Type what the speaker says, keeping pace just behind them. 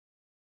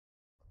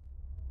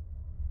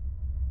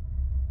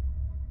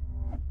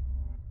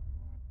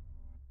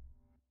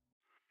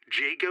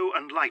Jago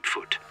and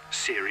Litefoot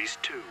Series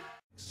 2.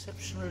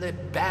 Exceptionally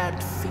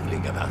bad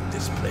feeling about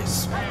this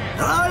place.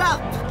 Roll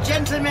up,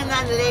 gentlemen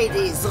and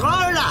ladies, roll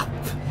up!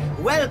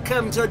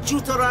 Welcome to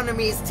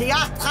Deuteronomy's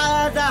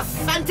Théâtre de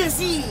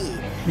Fantasy!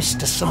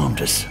 Mr.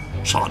 Sanders.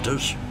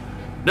 Sanders?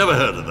 Never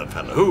heard of the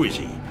fellow. Who is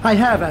he? I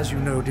have, as you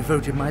know,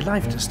 devoted my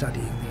life to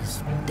studying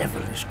these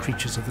devilish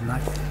creatures of the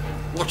night.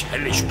 What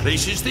hellish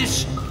place is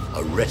this?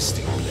 A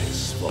resting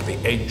place for the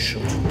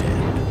ancient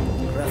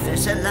dead.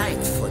 Professor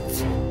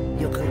Litefoot,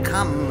 you can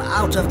come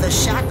out of the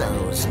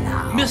shadows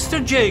now.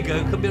 Mr.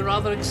 Jago can be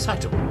rather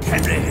excitable.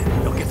 Henry,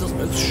 you'll get us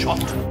both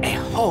shot. A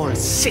whole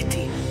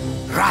city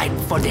ripe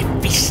for the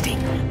feasting.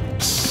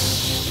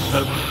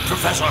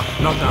 Professor!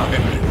 Not now,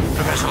 Henry.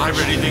 Professor, I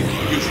really think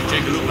you should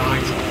take a look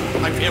behind you.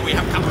 I fear we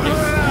have company.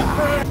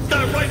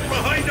 They're right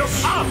behind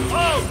us!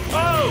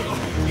 Oh!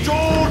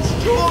 George!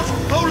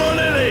 Hold on,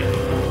 Lily!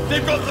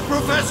 They've got the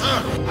Professor!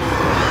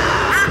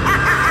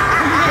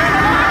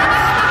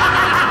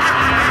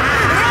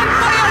 Run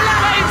for your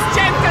lives,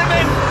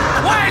 gentlemen,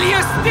 while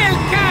you still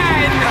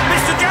can!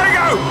 Mr.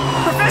 Jago!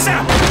 Professor!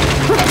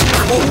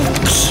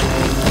 Folks!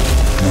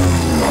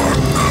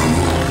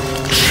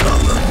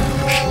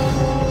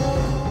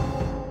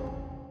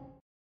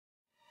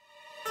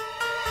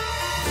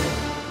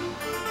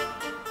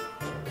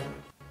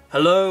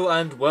 Hello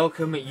and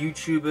welcome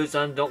YouTubers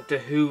and Doctor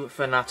Who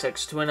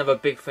fanatics to another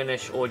Big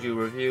Finish audio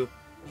review,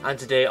 and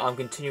today I'm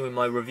continuing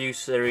my review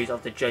series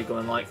of the Jago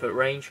and Litefoot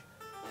range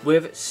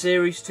with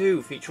Series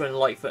 2 featuring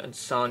Litefoot and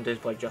Sanders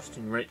by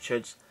Justin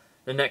Richards,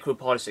 the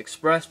Necropolis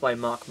Express by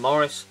Mark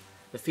Morris,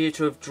 the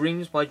Theatre of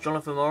Dreams by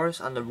Jonathan Morris,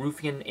 and the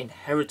Ruthven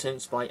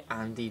Inheritance by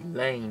Andy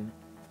Lane.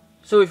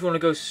 So if you want to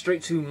go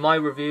straight to my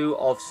review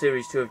of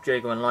Series 2 of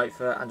Jago and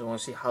Litefoot and want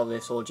to see how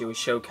this audio is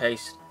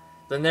showcased,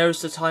 then there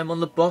is the time on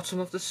the bottom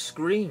of the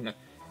screen. If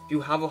you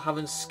have or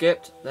haven't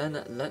skipped,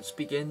 then let's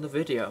begin the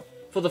video.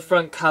 For the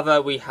front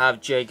cover we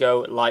have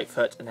Jago,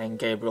 Litefoot and then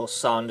Gabriel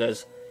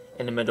Sanders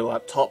in the middle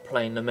up top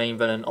playing the main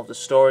villain of the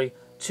story,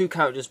 two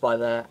characters by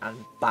there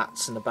and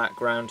bats in the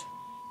background.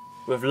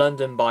 With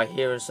London by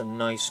here and some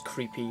nice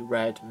creepy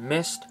red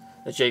mist,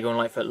 the Jago and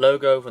Litefoot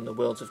logo from the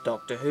worlds of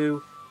Doctor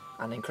Who,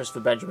 and then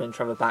Christopher Benjamin,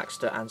 Trevor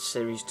Baxter and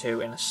Series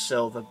 2 in a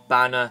silver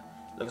banner.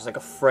 Looks like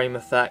a frame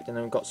effect, and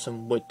then we've got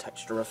some wood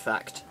texture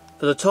effect.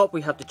 For the top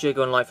we have the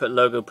Jago and Litefoot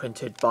logo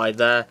printed by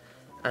there,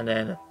 and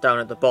then down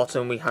at the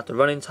bottom we have the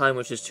running time,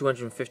 which is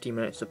 250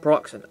 minutes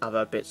approx, and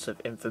other bits of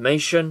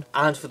information.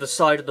 And for the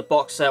side of the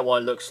box set,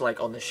 what it looks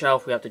like on the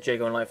shelf, we have the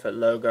Jago and Litefoot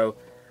logo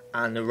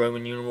and the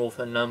Roman numeral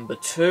for number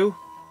 2.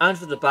 And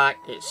for the back,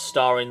 it's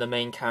starring the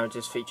main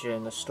characters featured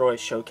in the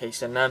stories,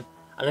 showcasing them,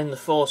 and then the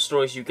 4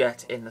 stories you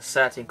get in the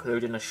set,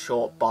 including a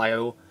short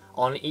bio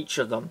on each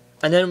of them.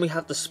 And then we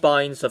have the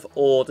spines of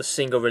all the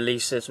single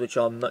releases, which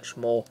are much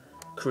more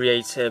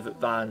creative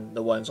than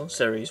the ones on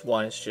Series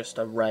 1. It's just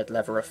a red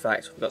leather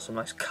effect. We've got some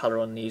nice colour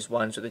on these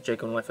ones with the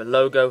Jago and Litefoot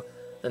logo,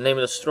 the name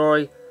of the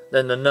story,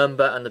 then the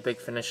number and the Big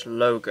Finish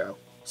logo.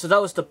 So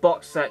that was the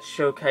box set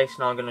showcase.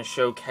 Now I'm going to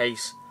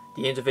showcase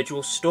the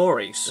individual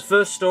stories. The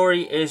first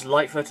story is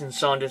Litefoot and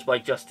Sanders by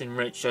Justin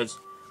Richards.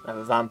 We have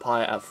a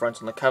vampire up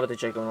front on the cover, the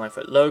Jago and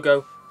Litefoot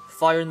logo,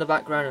 fire in the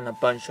background and a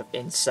bunch of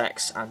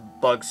insects and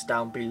bugs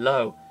down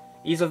below.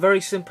 These are very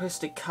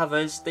simplistic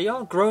covers. They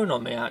are grown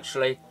on me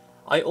actually.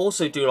 I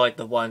also do like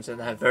the ones that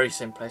are very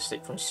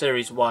simplistic from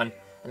Series 1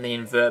 and they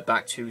invert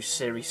back to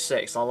Series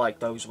 6. I like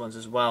those ones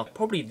as well.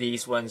 Probably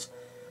these ones,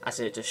 as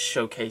it just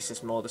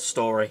showcases more of the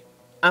story.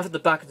 And for the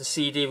back of the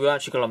CD we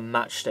actually got a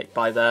matchstick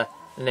by there.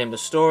 The name of the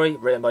story,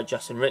 written by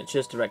Justin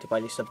Richards, directed by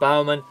Lisa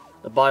Bowerman,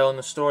 the bio on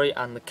the story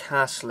and the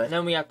cast list. And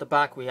then we have the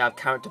back, we have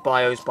character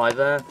bios by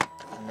there,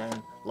 and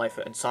then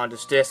Litefoot and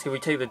Sanders disc. If we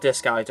take the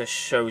disc out, it just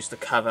shows the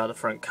cover, the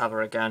front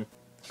cover again.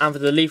 And for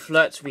the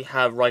leaflet, we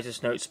have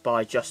writer's notes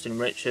by Justin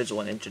Richards,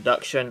 or an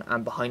introduction,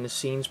 and behind the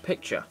scenes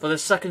picture. For the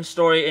second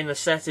story in the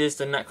set is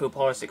the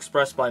Necropolis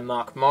Express by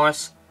Mark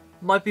Morris.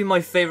 Might be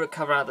my favourite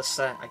cover out of the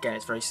set. Again,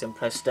 it's very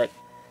simplistic,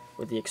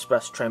 with the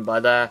express train by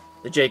there,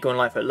 the Jago and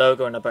Litefoot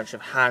logo and a bunch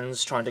of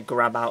hands trying to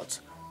grab out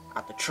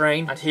at the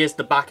train. And here's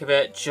the back of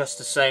it, just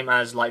the same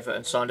as Litefoot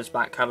and Sanders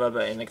back cover,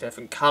 but in a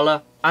different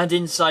colour. And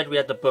inside we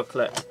had the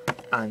booklet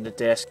and the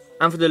disc.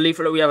 And for the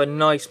leaflet we have a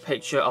nice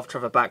picture of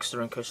Trevor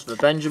Baxter and Christopher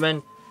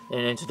Benjamin, an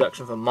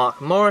introduction from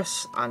Mark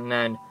Morris, and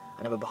then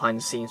another behind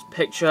the scenes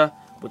picture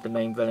with the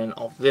main villain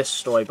of this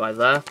story by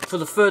there. For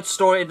the third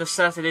story in the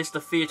set, it is the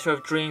Theatre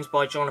of Dreams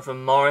by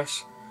Jonathan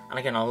Morris, and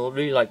again I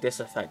really like this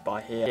effect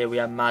by here. Here we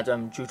have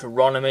Madame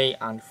Deuteronomy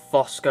and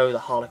Fosco the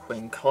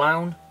Harlequin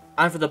Clown.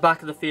 And for the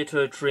back of the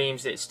Theatre of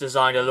Dreams, it's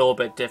designed a little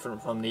bit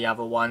different from the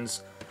other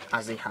ones,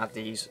 as they have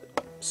these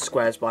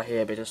squares by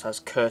here, but it just has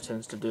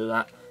curtains to do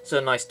that. So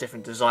a nice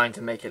different design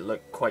to make it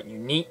look quite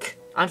unique.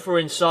 And for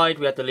inside,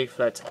 we have the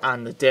leaflet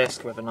and the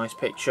disc with a nice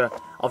picture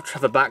of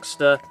Trevor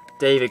Baxter,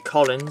 David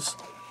Collins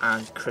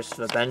and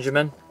Christopher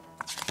Benjamin.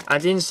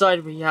 And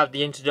inside we have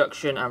the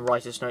introduction and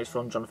writer's notes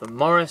from Jonathan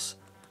Morris,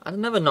 and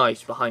another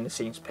nice behind the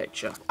scenes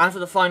picture. And for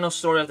the final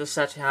story of the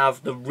set, we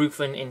have the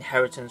Ruthven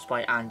Inheritance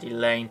by Andy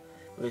Lane,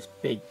 with this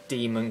big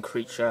demon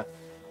creature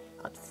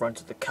at the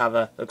front of the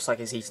cover. Looks like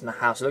it's eating the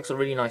house. It looks a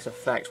really nice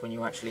effect when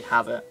you actually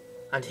have it.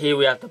 And here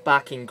we have the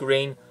back in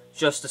green,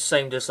 just the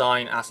same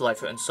design as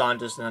Litefoot and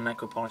Sanders in the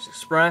Necropolis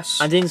Express.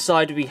 And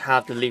inside we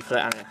have the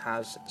leaflet, and it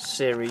has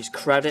series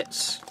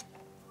credits.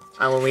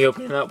 And when we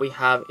open it up, we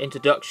have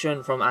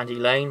introduction from Andy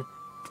Lane,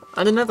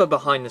 and another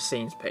behind the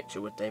scenes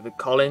picture with David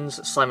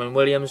Collins, Simon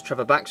Williams,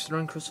 Trevor Baxter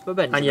and Christopher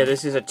Benjamin. And yeah,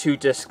 this is a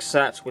 2-disc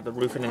set with the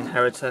Ruthven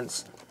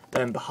Inheritance,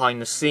 then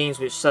behind the scenes,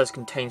 which says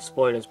contains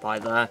spoilers by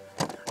there,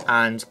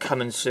 and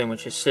coming soon,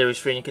 which is series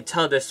 3. And you can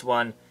tell this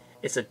one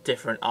is a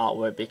different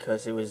artwork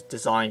because it was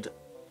designed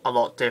a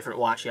lot different,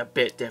 well actually a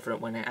bit different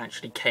when it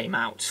actually came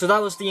out. So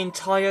that was the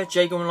entire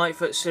Jago and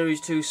Litefoot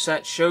Series 2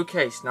 set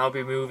showcase. Now I'll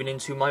be moving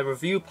into my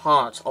review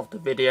part of the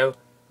video,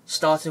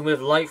 starting with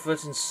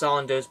Litefoot and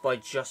Sanders by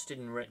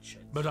Justin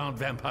Richards. But aren't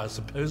vampires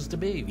supposed to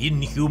be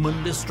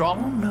inhumanly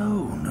strong?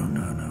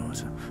 No.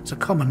 It's a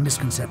common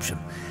misconception.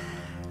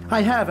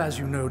 I have, as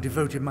you know,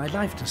 devoted my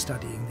life to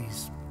studying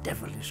these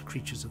devilish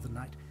creatures of the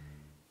night.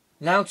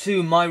 Now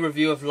to my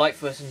review of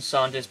Litefoot and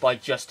Sanders by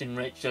Justin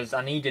Richards,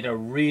 and he did a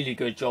really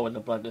good job with the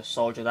Bloodless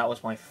Soldier. That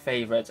was my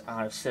favourite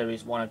out of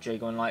Series 1 of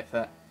Jago and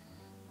Litefoot,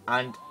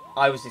 and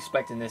I was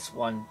expecting this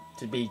one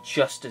to be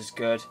just as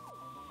good.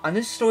 And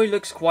this story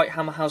looks quite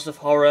Hammer House of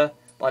Horror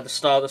by the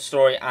start of the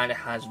story, and it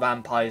has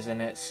vampires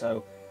in it,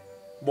 so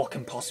what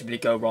can possibly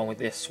go wrong with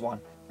this one?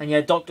 And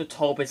yeah, Dr.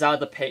 Tolp is out of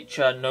the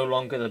picture, no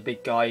longer the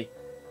big guy.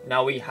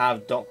 Now we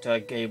have Dr.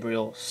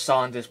 Gabriel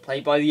Sanders,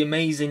 played by the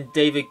amazing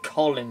David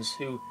Collins,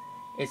 who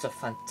is a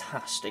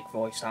fantastic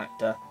voice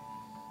actor.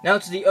 Now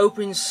to the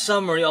opening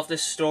summary of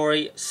this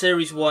story.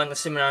 Series 1, the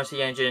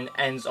Similarity Engine,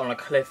 ends on a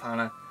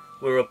cliffhanger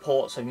with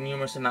reports of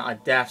numerous amount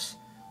of deaths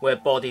where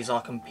bodies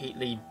are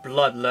completely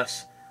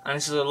bloodless, and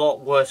this is a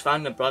lot worse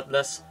than the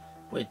bloodless.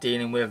 We're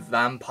dealing with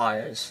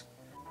vampires.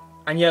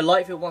 And yeah,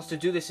 Litefoot wants to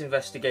do this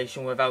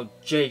investigation without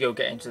Jago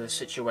getting into the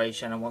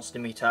situation, and wants to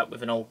meet up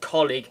with an old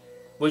colleague,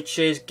 which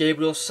is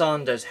Gabriel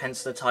Sanders,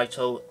 hence the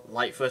title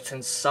Litefoot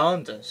and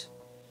Sanders.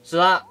 So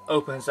that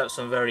opens up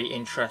some very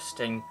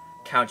interesting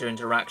counter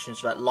interactions,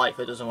 so that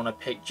Litefoot doesn't want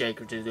to pick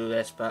Jago to do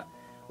this, but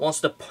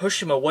wants to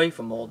push him away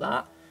from all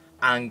that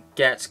and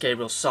gets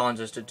Gabriel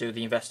Sanders to do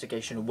the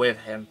investigation with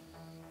him.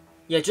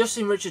 Yeah,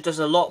 Justin Richards does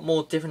a lot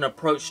more different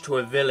approach to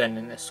a villain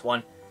in this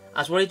one,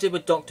 as what he did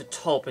with Dr.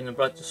 Tolp in The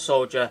Bloodless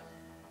Soldier.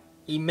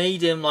 He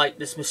made him like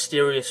this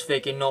mysterious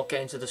figure, not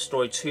getting into the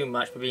story too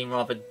much, but being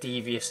rather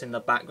devious in the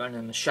background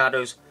and the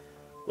shadows,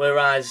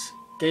 whereas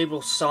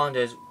Gabriel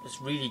Sanders just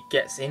really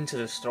gets into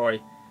the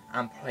story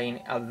and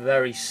playing a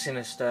very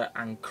sinister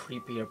and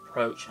creepy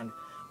approach, and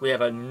we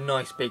have a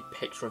nice big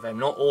picture of him,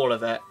 not all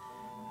of it,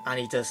 and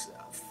he does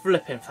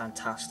flipping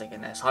fantastic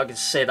in this. I can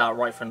say that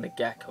right from the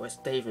get-go. It's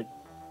David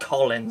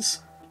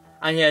Collins.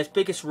 And yeah, his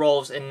biggest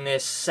roles in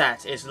this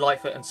set is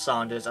Litefoot and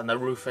Sanders and the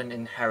Ruthven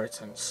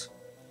Inheritance.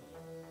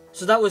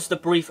 So that was the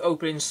brief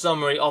opening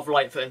summary of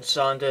Litefoot and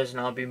Sanders, and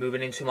I'll be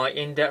moving into my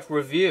in-depth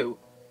review,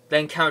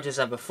 then characters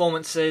and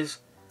performances,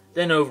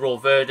 then overall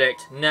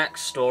verdict,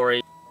 next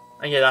story,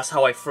 and yeah, that's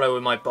how I flow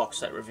with my box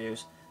set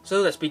reviews.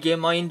 So let's begin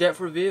my in-depth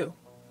review.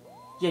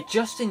 Yeah,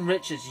 Justin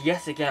Richards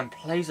yet again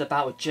plays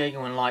about with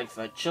Jago and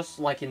Litefoot, just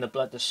like in The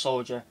Bloodless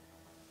Soldier,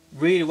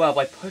 really well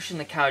by pushing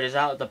the characters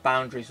out of the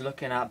boundaries,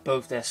 looking at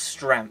both their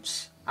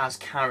strengths as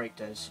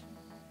characters.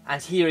 And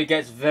here it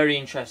gets very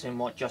interesting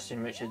what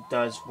Justin Richards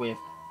does with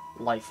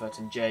Litefoot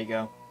and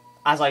Jago.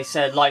 As I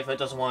said, Litefoot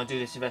doesn't want to do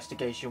this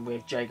investigation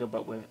with Jago,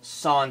 but with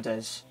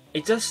Sanders.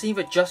 It does seem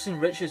that Justin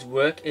Richards'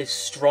 work is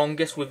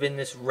strongest within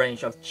this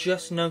range. I've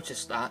just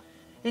noticed that.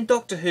 In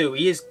Doctor Who,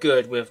 he is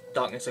good with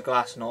Darkness of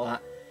Glass and all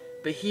that,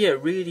 but here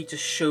it really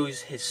just shows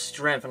his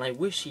strength, and I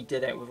wish he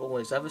did it with all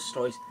his other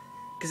stories,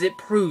 because it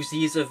proves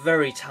he is a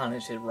very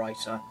talented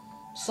writer.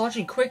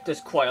 Sergeant Quick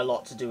does quite a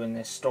lot to do in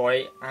this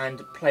story,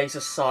 and plays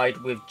a side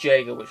with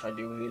Jago, which I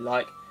do really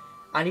like,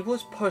 and he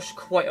was pushed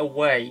quite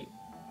away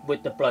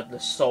with The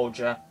Bloodless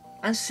Soldier.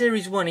 And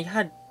Series 1, he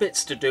had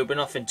bits to do, but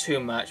nothing too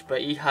much,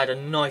 but he had a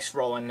nice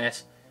role in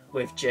this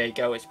with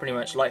Jago. It's pretty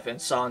much Litefoot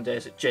and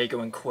Sanders,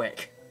 Jago and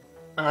Quick.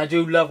 And I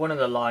do love one of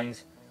the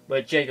lines where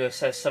Jago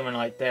says something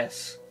like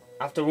this: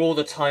 "After all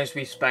the times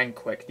we've spent,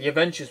 Quick, the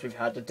adventures we've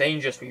had, the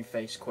dangers we've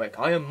faced, Quick,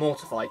 I am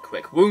mortified,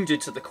 Quick,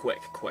 wounded to the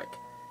quick, Quick."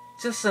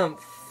 It's just some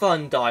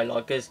fun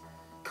dialogue, because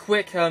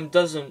Quick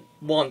doesn't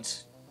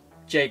want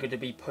Jago to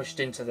be pushed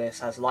into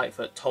this, as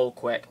Litefoot told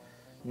Quick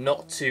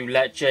not to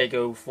let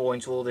Jago fall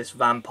into all this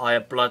vampire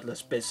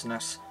bloodless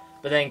business.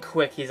 But then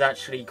Quick is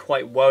actually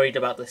quite worried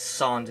about the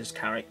Sanders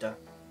character,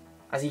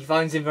 as he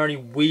finds him very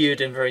weird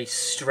and very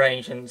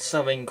strange and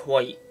something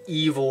quite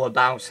evil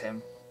about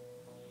him.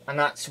 And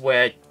that's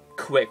where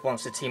Quick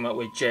wants to team up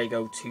with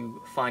Jago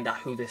to find out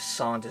who this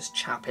Sanders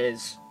chap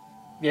is.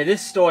 Yeah,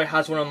 this story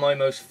has one of my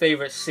most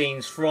favourite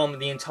scenes from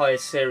the entire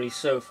series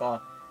so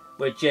far,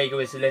 where Jago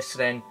is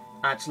listening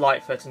at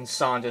Litefoot and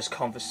Sanders'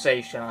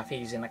 conversation. I think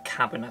he's in a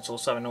cabinet or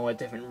something, or a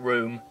different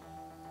room,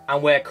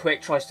 and where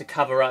Quick tries to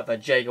cover up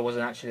that Jago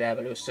wasn't actually there,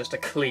 but it was just a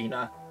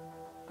cleaner.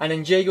 And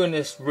then Jago in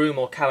this room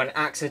or cabin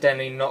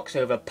accidentally knocks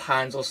over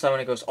pans or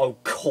something and goes, "Oh,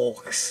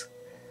 corks!"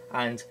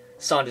 And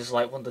Sanders is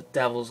like one of the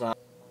devils out.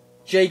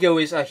 Jago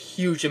is a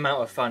huge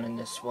amount of fun in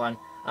this one,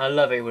 and I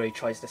love it when he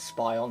tries to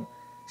spy on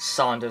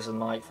Sanders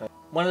and Litefoot.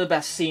 One of the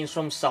best scenes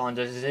from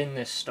Sanders is in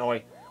this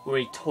story, where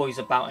he toys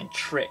about and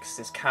tricks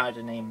this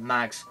character named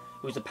Mags,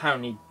 who's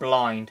apparently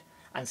blind,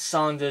 and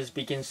Sanders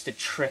begins to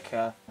trick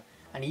her,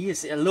 and he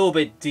is a little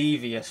bit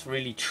devious,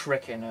 really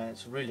tricking her.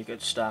 It's really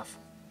good stuff.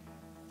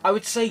 I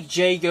would say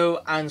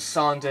Jago and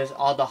Sanders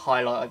are the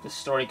highlight of the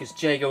story,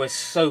 because Jago is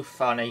so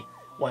funny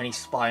when he's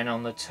spying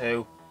on the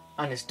two,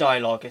 and his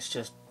dialogue is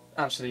just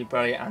absolutely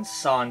brilliant, and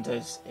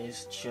Sanders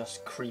is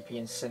just creepy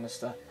and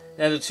sinister.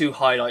 They're the two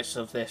highlights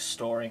of this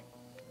story.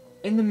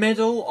 In the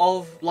middle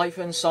of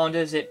Litefoot and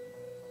Sanders, it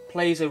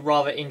plays a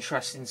rather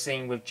interesting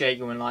scene with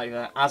Jago and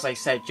Litefoot. As I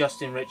said,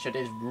 Justin Richard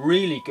is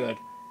really good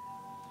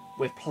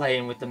with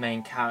playing with the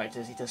main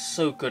characters. He does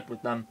so good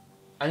with them.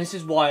 And this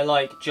is why I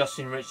like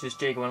Justin Richard's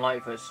Jago and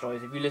Litefoot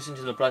stories. If you listen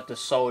to The Blood, the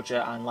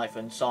Soldier and Litefoot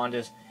and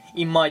Sanders,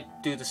 he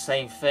might do the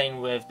same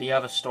thing with the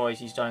other stories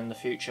he's done in the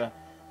future.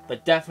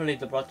 But definitely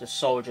The Blood, the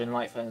Soldier and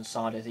Litefoot and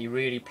Sanders, he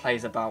really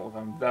plays about with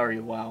them very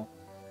well.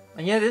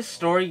 And yeah, this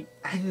story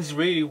ends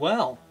really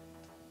well.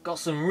 Got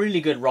some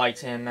really good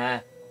writing in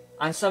there.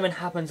 And something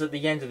happens at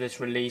the end of this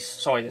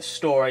this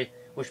story,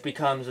 which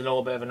becomes a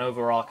little bit of an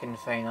overarching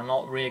thing. I'm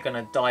not really going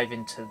to dive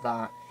into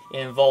that. It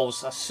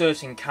involves a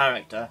certain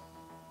character.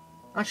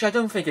 Actually, I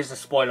don't think it's a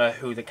spoiler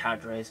who the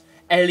character is.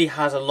 Ellie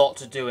has a lot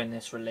to do in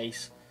this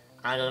release,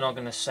 and I'm not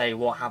going to say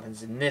what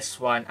happens in this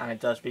one, and it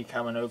does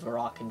become an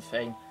overarching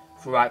thing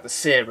throughout the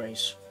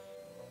series.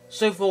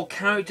 So for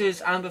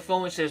characters and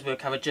performances, we'll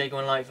cover Jago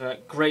and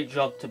Litefoot. Great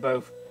job to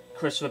both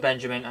Christopher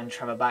Benjamin and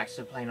Trevor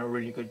Baxter, playing a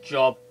really good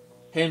job.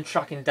 Him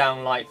tracking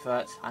down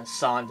Litefoot and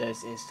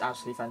Sanders is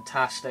absolutely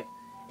fantastic.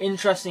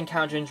 Interesting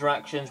character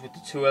interactions with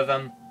the two of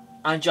them,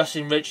 and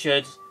Justin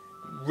Richards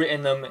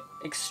written them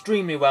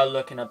extremely well,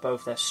 looking at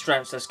both their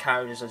strengths as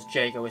characters, as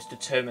Jago is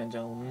determined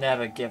and will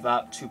never give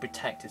up to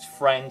protect his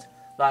friend.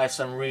 That is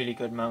some really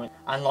good moments.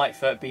 And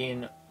Litefoot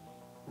being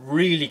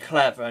really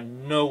clever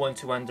and no one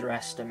to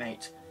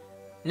underestimate.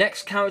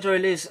 Next character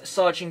is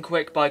Sergeant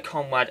Quick by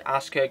Conrad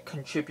Asker.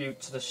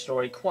 Contribute to the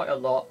story quite a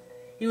lot.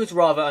 He was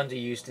rather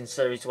underused in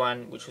Series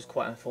 1, which was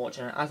quite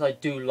unfortunate, as I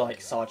do like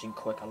Sergeant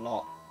Quick a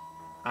lot.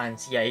 And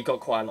yeah, he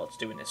got quite a lot to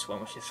do in this one,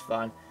 which is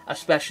fun,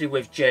 especially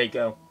with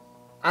Jago.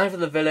 And for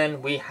the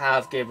villain, we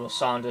have Gabriel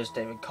Sanders,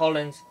 David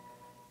Collins,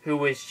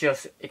 who is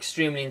just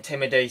extremely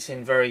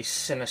intimidating, very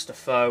sinister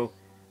foe,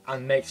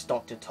 and makes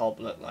Dr. Todd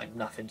look like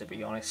nothing, to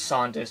be honest.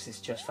 Sanders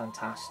is just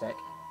fantastic.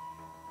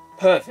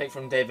 Perfect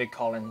from David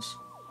Collins.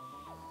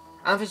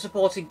 And for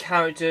supporting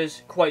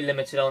characters, quite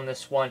limited on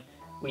this one,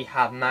 we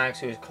have Mags,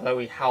 who is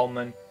Chloe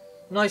Howman.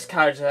 Nice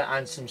character,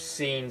 and some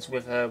scenes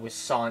with her with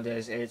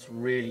Sanders. It's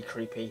really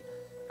creepy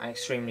and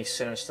extremely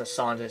sinister.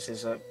 Sanders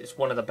is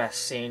one of the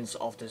best scenes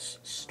of this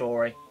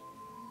story.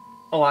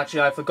 Oh,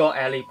 actually, I forgot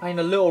Ellie, playing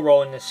a little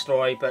role in this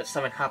story, but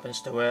something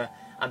happens to her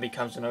and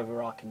becomes an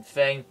overarching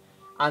thing.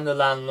 And the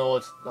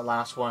landlord, the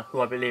last one,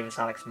 who I believe is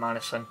Alex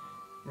Madison.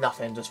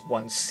 Nothing, just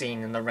one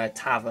scene in the Red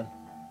Tavern.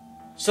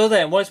 So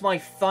then, what is my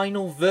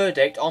final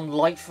verdict on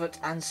Litefoot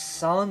and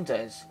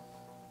Sanders?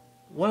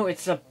 Well,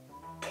 it's a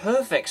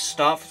perfect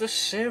start for the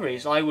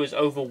series. I was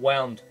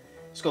overwhelmed.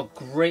 It's got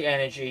great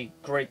energy,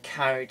 great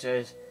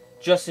characters.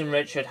 Justin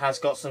Richard has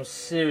got some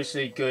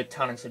seriously good,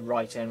 talented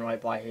writing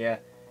right by here.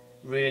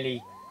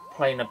 Really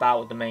playing about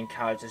with the main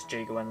characters,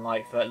 Jago and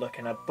Litefoot,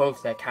 looking at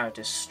both their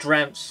characters'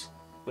 strengths,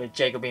 with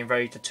Jago being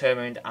very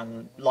determined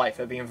and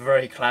Litefoot being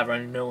very clever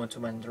and no one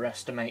to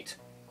underestimate.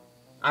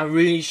 And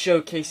really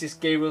showcases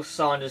Gabriel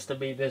Sanders to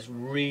be this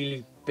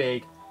really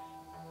big,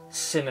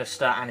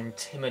 sinister and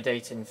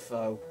intimidating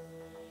foe.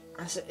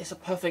 And it's a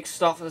perfect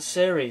start for the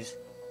series.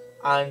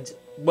 And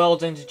well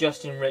done to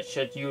Justin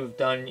Richard, you have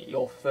done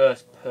your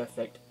first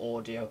perfect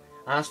audio.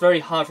 And that's very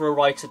hard for a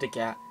writer to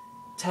get.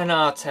 10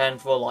 out of 10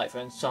 for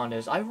Litefoot and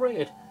Sanders. I've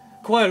rated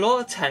quite a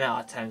lot of 10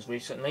 out of 10s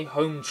recently.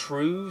 Home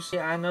Truths,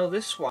 yeah, I know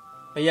this one.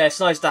 But yeah, it's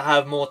nice to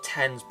have more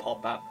 10s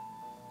pop up.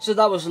 So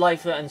that was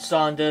Litefoot and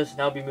Sanders.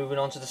 Now we'll be moving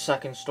on to the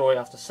second story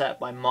after set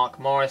by Mark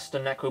Morris, the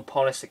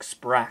Necropolis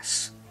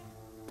Express.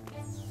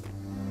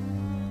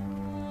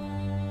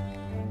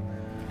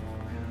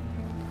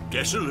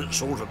 Desolate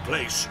sort of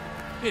place.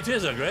 It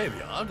is a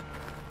graveyard,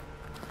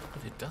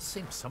 but it does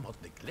seem somewhat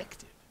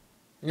neglected.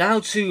 Now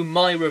to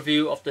my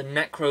review of the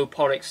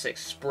Necropolis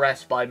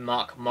Express by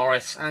Mark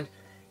Morris, and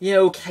yeah,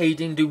 okay,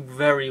 didn't do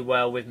very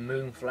well with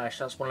Moonflesh.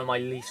 That's one of my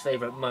least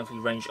favourite monthly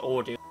range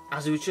audio,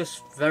 as it was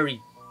just very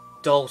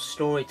dull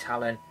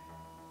storytelling.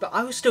 But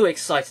I was still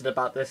excited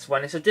about this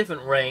one. It's a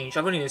different range.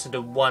 I've only listened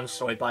to one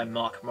story by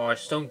Mark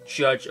Morris. Don't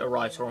judge a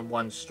writer on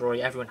one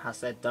story. Everyone has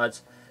their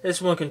duds.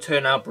 This one can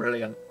turn out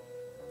brilliant.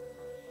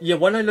 Yeah,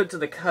 when I looked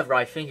at the cover,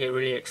 I think it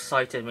really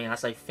excited me,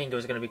 as I think it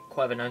was going to be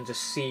quite an Under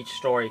Siege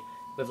story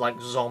with like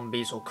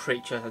zombies or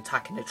creatures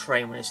attacking the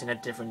train when it's in a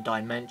different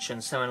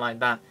dimension, something like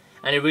that.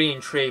 And it really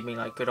intrigued me,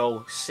 like good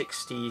old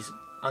 60s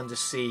Under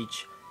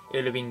Siege. It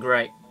would have been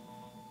great.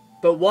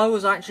 But what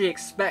was actually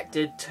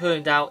expected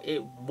turned out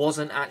it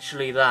wasn't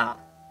actually that.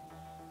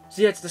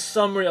 So yeah, it's the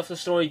summary of the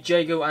story.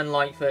 Jago and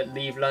Litefoot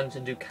leave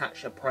London to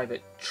catch a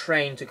private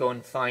train to go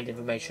and find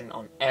information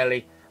on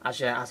Ellie.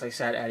 As I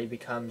said, Ellie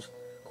becomes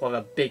quite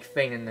a big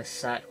thing in this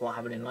set, what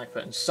happened in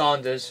Litefoot and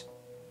Sanders.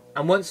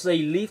 And once they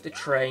leave the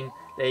train,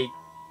 they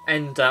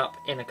end up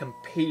in a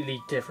completely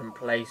different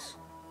place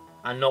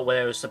and not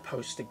where they were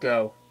supposed to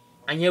go.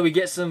 And yeah, we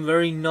get some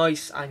very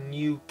nice and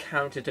new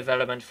character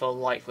development for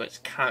Litefoot's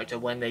character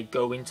when they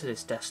go into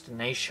this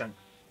destination.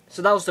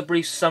 So that was the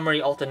brief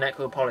summary of the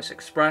Necropolis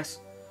Express.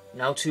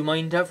 Now to my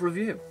in-depth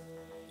review.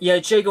 Yeah,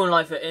 Jago and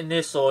Litefoot in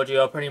this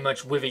audio are pretty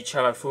much with each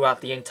other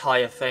throughout the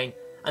entire thing,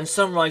 and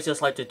some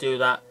writers like to do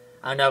that,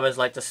 and others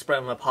like to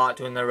split them apart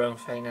doing their own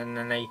thing, and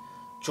then they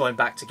join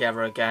back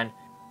together again.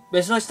 But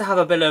it's nice to have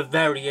a bit of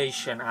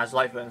variation, as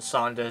Litefoot and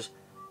Sanders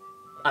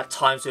at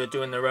times are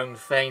doing their own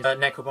thing.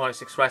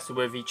 Necropolis Express are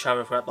with each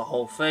other throughout the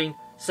whole thing.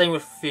 Same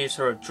with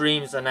Theatre of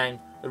Dreams, and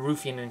then the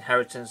Ruthven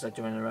Inheritance are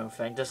doing their own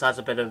thing. Just adds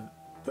a bit of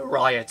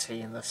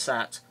variety in the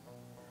set.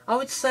 I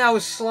would say I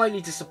was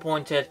slightly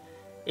disappointed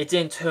it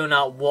didn't turn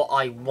out what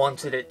I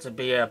wanted it to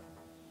be,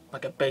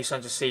 like a base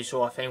under siege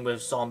sort of thing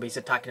with zombies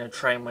attacking a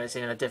train when it's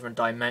in a different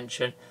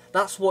dimension.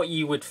 That's what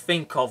you would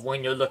think of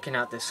when you're looking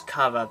at this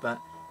cover, but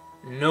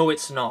no,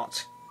 it's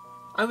not.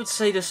 I would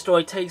say the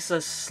story takes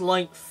a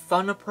slight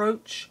fun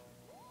approach,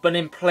 but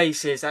in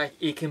places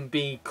it can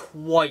be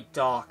quite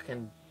dark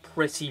and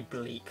pretty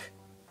bleak.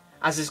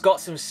 As it's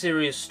got some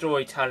serious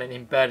storytelling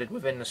embedded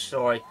within the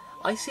story,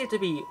 I see it to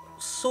be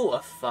sort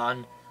of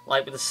fun.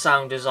 Like with the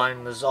sound design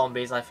and the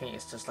zombies, I think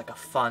it's just like a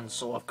fun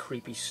sort of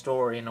creepy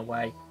story in a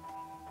way.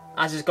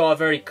 As it's got a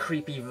very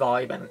creepy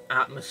vibe and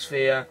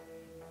atmosphere.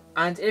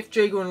 And if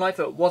Jago and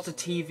Litefoot was a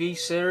TV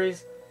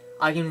series,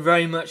 I can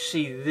very much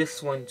see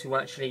this one to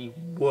actually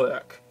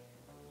work.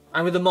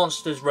 And with the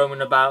monsters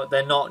roaming about,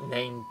 they're not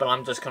named, but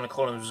I'm just going to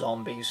call them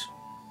zombies.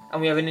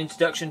 And we have an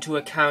introduction to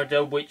a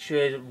character which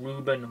is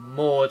Ruben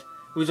Maud,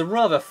 who's a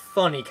rather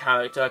funny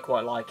character, I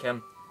quite like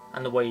him.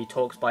 And the way he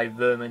talks by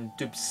Vermin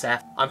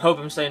Dubseth. I hope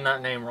I'm saying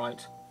that name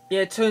right. Yeah,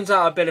 it turns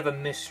out a bit of a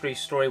mystery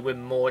story with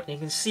Maud, and you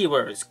can see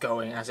where it's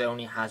going, as it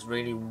only has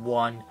really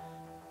one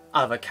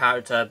other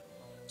character.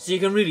 So you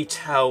can really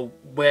tell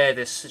where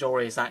this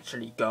story is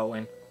actually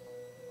going.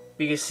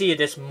 But you can see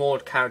this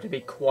Maud character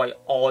be quite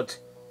odd,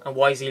 and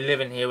why is he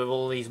living here with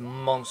all these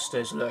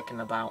monsters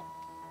lurking about?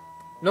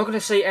 Not going to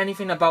say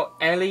anything about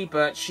Ellie,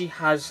 but she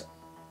has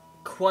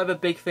quite a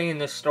big thing in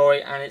this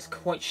story, and it's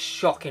quite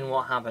shocking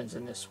what happens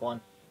in this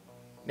one.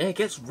 Yeah, it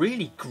gets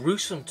really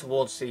gruesome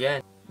towards the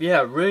end.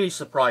 Yeah, it really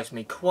surprised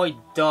me. Quite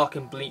dark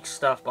and bleak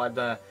stuff by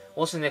there.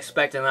 Wasn't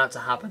expecting that to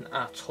happen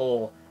at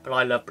all. But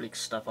I love bleak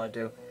stuff, I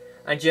do.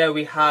 And yeah,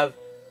 we have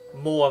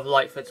more of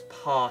Litefoot's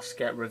past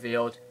get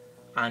revealed.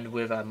 And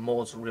with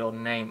Maud's real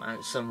name.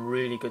 And some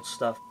really good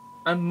stuff.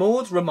 And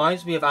Maud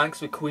reminds me of Alex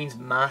McQueen's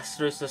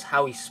Master. It's just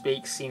how he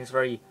speaks seems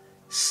very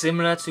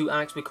similar to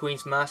Alex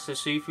McQueen's Master.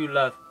 So if you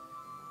love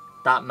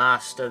that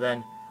Master,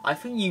 then I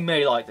think you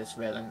may like this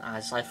villain,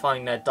 as I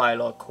find their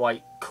dialogue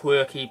quite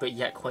quirky but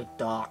yet quite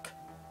dark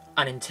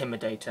and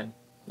intimidating.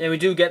 Yeah, we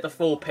do get the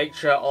full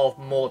picture of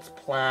Maud's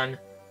plan,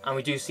 and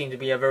we do seem to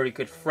be a very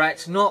good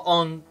threat. Not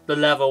on the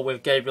level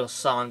with Gabriel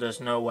Sanders,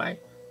 no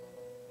way.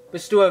 But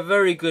still a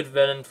very good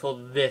villain for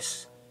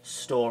this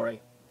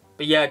story.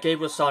 But yeah,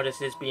 Gabriel Sanders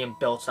is being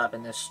built up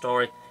in this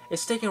story.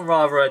 It's taken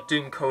rather a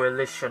Doom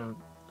Coalition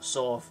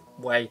sort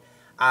of way,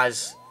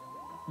 as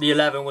the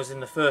 11 was in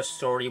the first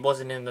story, he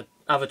wasn't in the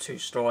other two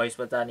stories,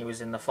 but then he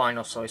was in the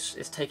final, so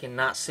it's taking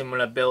that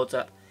similar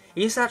build-up.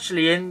 He's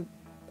actually in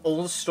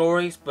all the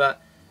stories,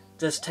 but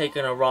just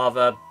taking a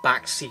rather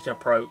backseat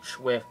approach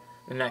with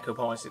the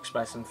Necropolis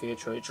Express and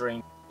Theatre of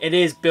Dreams. It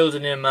is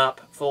building him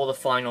up for the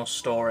final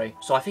story,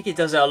 so I think he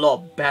does it a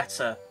lot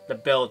better, the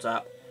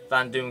build-up,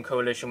 than Doom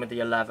Coalition with the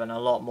 11, a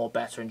lot more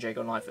better in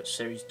Jago and Litefoot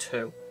Series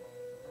 2.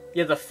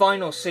 Yeah, the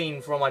final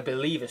scene from, I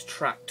believe, is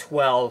track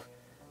 12,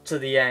 to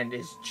the end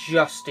is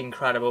just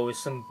incredible with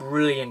some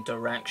brilliant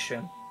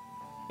direction.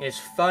 It's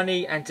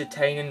funny,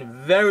 entertaining,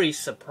 very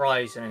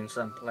surprising in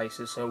some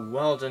places, so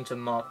well done to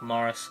Mark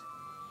Morris.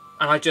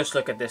 And I just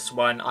look at this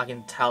one, I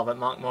can tell that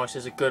Mark Morris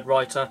is a good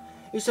writer.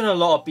 He's done a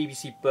lot of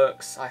BBC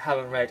books, I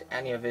haven't read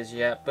any of his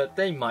yet, but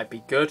they might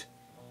be good.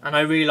 And I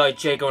really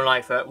like Jago and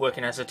Litefoot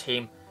working as a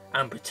team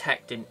and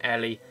protecting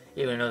Ellie,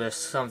 even though there's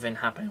something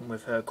happening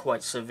with her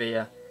quite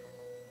severe.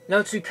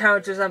 Now to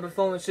characters and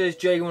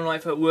performances, Jago and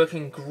Litefoot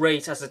working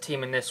great as a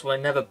team in this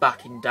one, never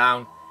backing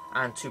down,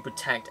 and to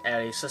protect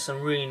Ellie. So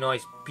some really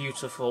nice,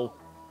 beautiful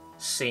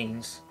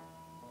scenes.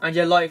 And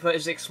yeah, Litefoot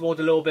is explored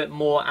a little bit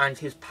more and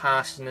his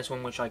past in this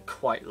one, which I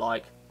quite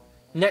like.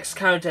 Next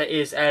character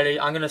is Ellie.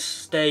 I'm going to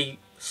stay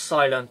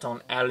silent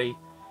on Ellie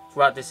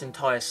throughout this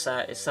entire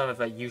set. It's something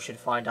that you should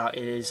find out.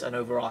 It is an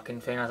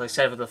overarching thing, as I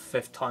said for the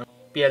 5th time.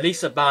 But yeah,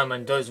 Lisa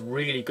Bowerman does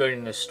really good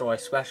in this story,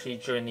 especially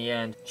during the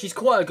end. She's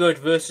quite a good,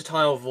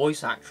 versatile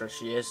voice actress,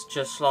 she is.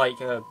 Just like,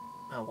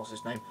 what's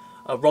his name?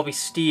 Robbie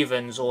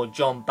Stevens or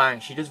John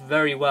Banks. She does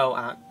very well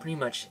at pretty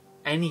much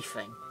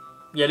anything.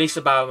 Yeah,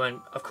 Lisa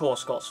Bowerman, of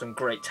course, got some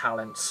great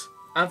talents.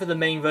 And for the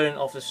main villain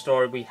of the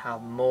story, we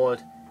have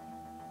Maud.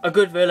 A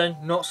good villain,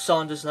 not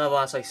Sanders level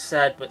as I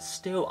said, but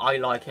still I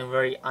like him,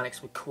 very Alex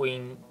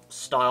McQueen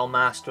style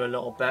master a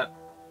little bit.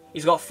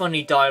 He's got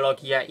funny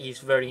dialogue, yet he's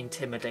very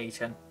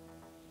intimidating.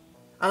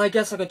 And I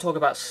guess I can talk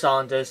about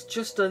Sanders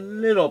just a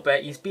little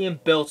bit. He's being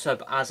built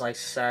up, as I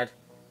said.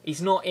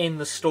 He's not in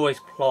the story's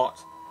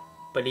plot,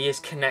 but he is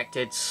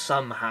connected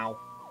somehow.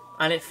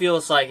 And it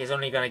feels like it's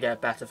only going to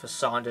get better for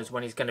Sanders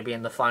when he's going to be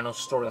in the final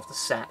story of the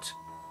set.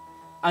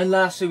 And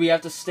lastly, we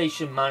have the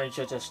station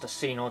manager, just a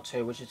scene or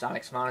two, which is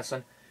Alex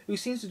Madison, who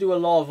seems to do a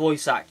lot of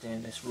voice acting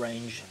in this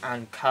range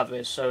and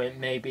covers, so it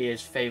may be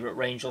his favourite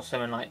range or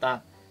something like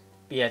that.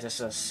 But yeah, just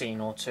a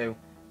scene or two.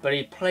 But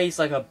he plays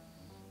like a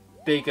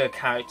bigger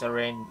character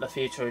in The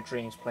Theatre of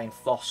Dreams, playing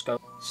Fosco.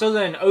 So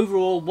then,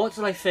 overall, what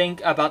did I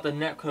think about the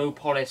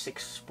Necropolis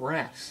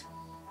Express?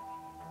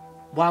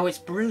 Wow, it's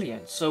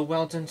brilliant. So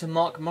well done to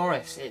Mark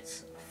Morris.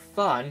 It's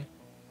fun,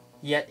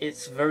 yet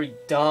it's very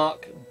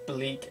dark,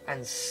 bleak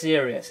and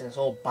serious, and it's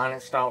all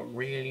balanced out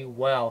really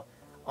well.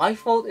 I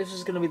thought this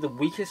was going to be the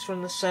weakest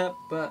from the set,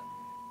 but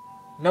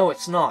no,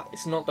 it's not.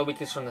 It's not the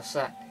weakest from the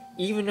set.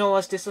 Even though I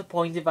was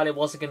disappointed that it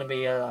wasn't going to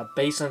be a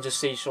base under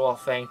siege sort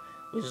of thing,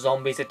 with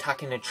zombies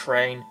attacking a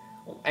train,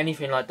 or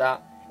anything like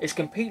that. It's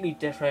completely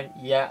different,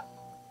 yet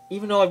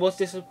even though I was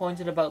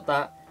disappointed about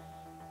that,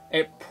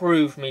 it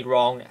proved me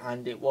wrong,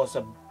 and it was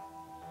a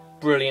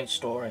brilliant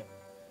story.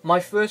 My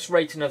first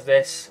rating of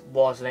this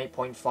was an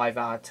 8.5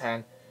 out of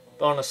 10,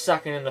 but on the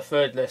second and the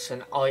third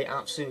listen, I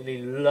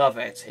absolutely love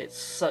it. It's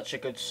such a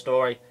good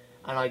story,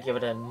 and I give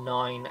it a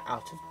 9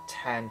 out of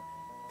 10.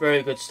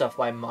 Very good stuff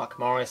by Mark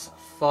Morris.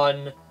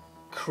 Fun,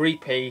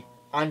 creepy,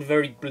 and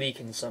very bleak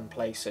in some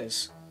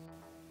places.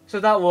 So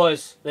that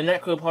was the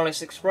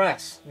Necropolis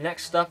Express.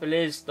 Next up it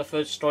is the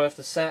third story of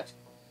the set,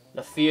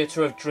 The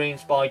Theatre of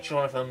Dreams by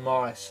Jonathan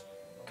Morris.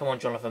 Come on,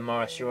 Jonathan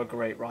Morris, you're a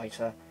great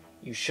writer.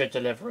 You should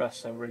deliver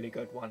us a really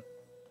good one.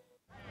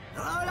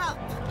 Roll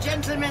up,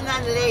 gentlemen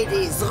and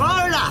ladies, roll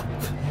up!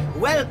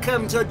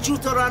 Welcome to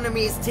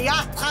Deuteronomy's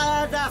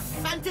Théâtre de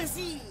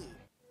Fantasy!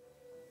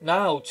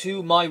 Now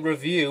to my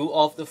review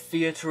of The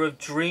Theatre of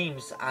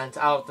Dreams, and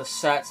out of the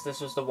sets,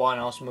 this was the one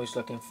I was most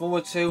looking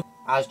forward to,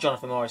 as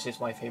Jonathan Morris is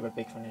my favourite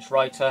Big Finish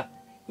writer.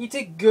 He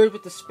did good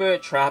with the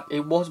Spirit Trap.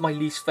 It was my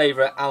least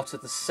favourite out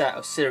of the set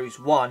of Series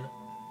 1,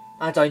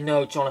 and I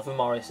know Jonathan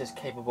Morris is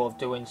capable of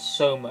doing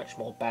so much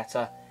more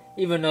better.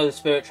 Even though the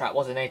Spirit Trap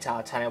was an 8 out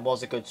of 10, it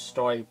was a good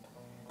story.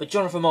 But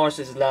Jonathan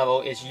Morris's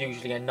level is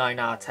usually a 9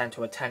 out of 10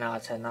 to a 10 out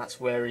of 10. That's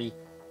where he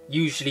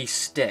usually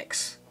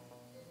sticks.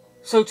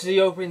 So to the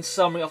opening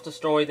summary of the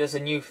story, there's a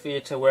new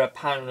theatre where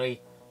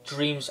apparently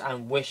dreams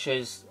and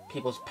wishes,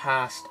 people's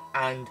past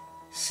and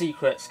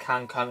secrets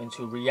can come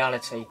into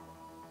reality.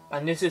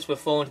 And this is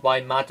performed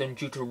by Madame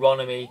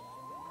Deuteronomy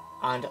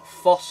and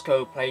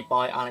Fosco, played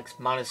by Alex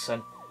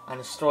Madison. And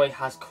the story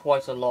has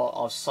quite a lot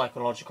of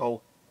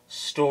psychological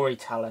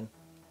storytelling,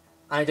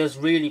 and it does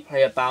really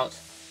play about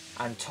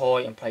and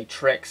toy and play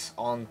tricks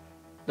on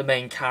the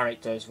main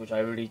characters, which I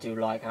really do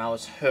like, and I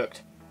was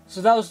hooked.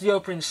 So that was the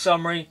opening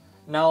summary.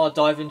 Now I'll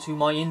dive into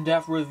my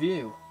in-depth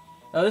review.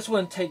 Now this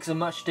one takes a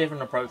much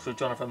different approach with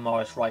Jonathan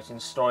Morris writing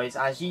stories,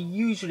 as he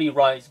usually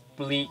writes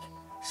bleak,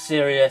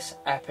 serious,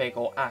 epic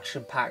or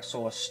action-packed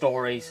sort of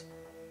stories,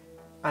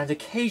 and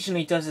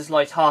occasionally does his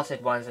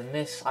light-hearted ones, and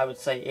this I would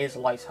say is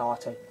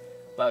light-hearted,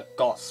 but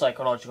got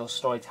psychological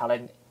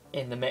storytelling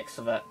in the mix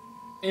of it.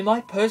 In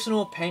my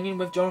personal opinion,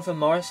 with Jonathan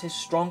Morris, his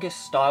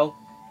strongest style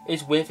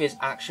is with his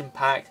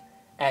action-packed,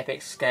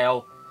 epic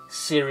scale,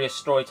 serious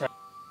storytelling,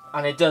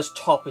 and it does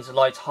top his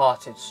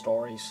light-hearted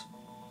stories.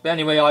 But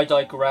anyway, I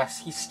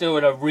digress. He's still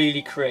a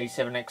really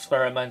creative and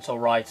experimental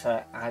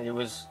writer, and it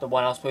was the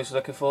one I was most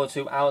looking forward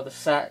to out of the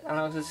set, and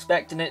I was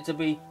expecting it to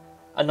be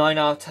a 9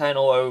 out of 10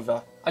 or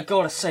over. I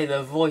gotta say,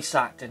 the voice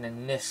acting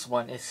in this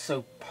one is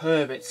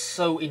superb. It's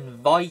so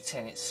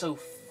inviting, it's so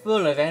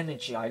full of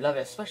energy. I love it,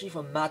 especially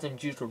from Madame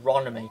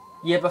Deuteronomy.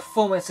 Yeah,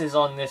 performances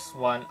on this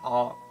one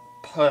are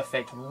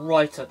perfect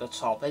right at the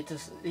top.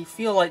 They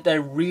feel like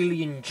they're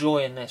really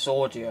enjoying this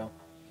audio.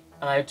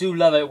 And I do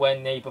love it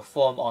when they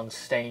perform on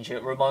stage.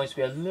 It reminds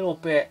me a little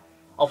bit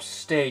of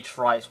stage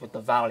frights with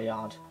the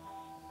Valiant.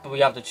 But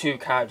we have the two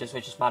characters,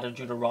 which is Madame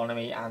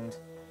Deuteronomy and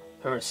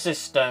her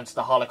assistant,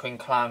 the Harlequin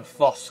clown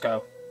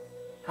Fosco.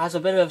 Has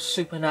a bit of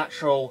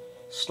supernatural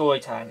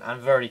storytelling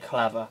and very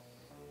clever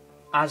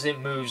as it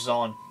moves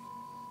on.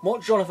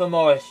 What Jonathan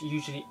Morris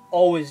usually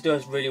always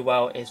does really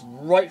well is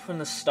right from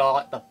the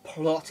start, the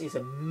plot is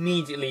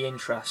immediately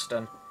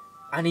interesting.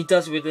 And he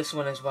does it with this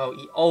one as well.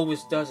 He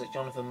always does it,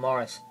 Jonathan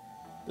Morris.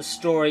 The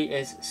story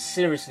is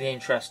seriously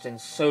interesting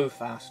so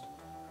fast.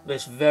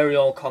 There's very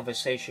old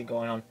conversation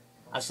going on,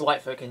 as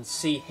Litefoot can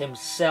see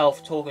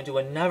himself talking to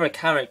another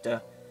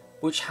character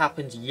which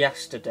happened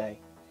yesterday.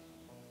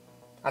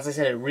 As I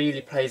said, it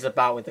really plays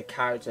about with the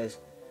characters,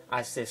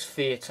 as this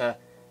theatre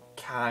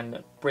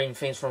can bring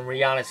things from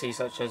reality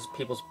such as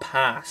people's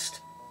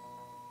past,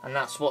 and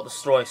that's what the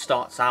story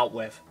starts out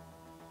with.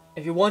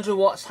 If you're wondering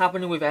what's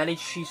happening with Ellie,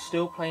 she's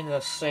still playing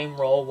her same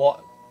role,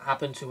 what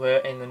happened to her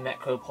in the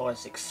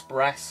Necropolis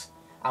Express,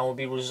 and will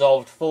be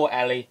resolved for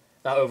Ellie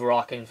that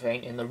overarching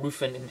thing in the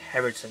Ruthven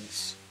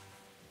Inheritance.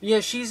 Yeah,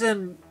 she's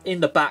in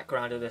the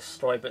background of this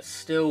story, but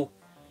still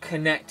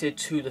connected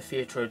to the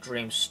Theatre of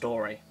Dreams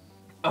story.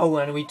 Oh,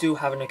 and we do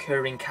have an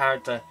occurring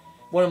character,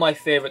 one of my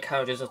favourite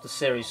characters of the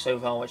series so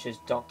far, which is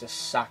Dr.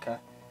 Saka.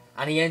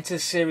 And he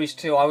enters Series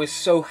 2. I was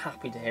so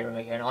happy to hear him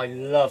again. I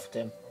loved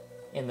him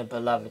in The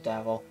Beloved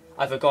Devil.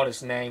 I forgot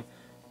his name,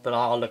 but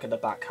I'll look at the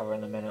back cover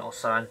in a minute or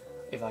so,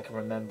 if I can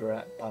remember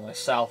it by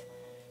myself.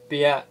 But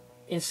yeah,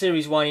 in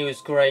Series 1 he was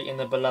great in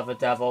The Beloved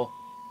Devil,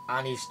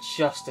 and he's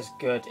just as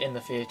good in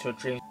the Theatre of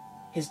Dreams.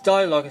 His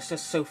dialogue is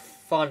just so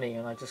funny,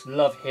 and I just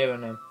love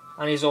hearing him.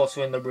 And he's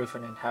also in the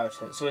Ruthven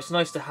Inheritance, so it's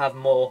nice to have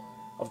more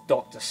of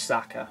Dr.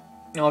 Saka.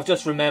 Now I've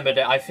just remembered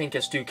it, I think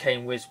it's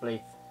Duquesne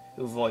Wisbley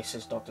who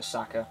voices Dr.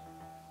 Saka.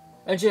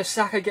 And yeah,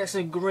 Saka gets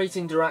some great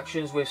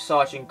interactions with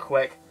Sergeant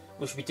Quick,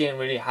 which we didn't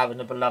really have in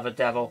The Beloved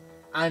Devil,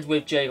 and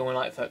with Jago and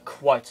Litefoot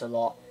quite a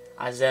lot,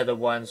 as they're the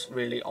ones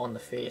really on the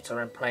theatre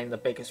and playing the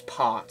biggest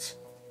part.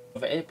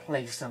 It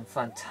plays some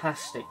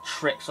fantastic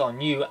tricks on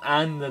you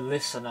and the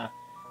listener.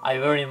 I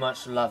very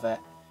much love it.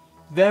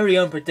 Very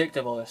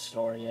unpredictable this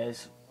story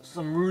is.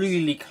 Some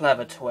really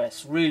clever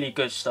twists, really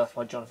good stuff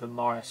by Jonathan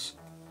Morris.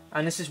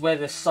 And this is where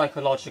the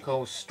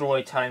psychological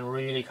storytelling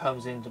really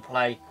comes into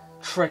play,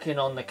 tricking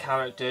on the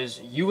characters,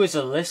 you as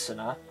a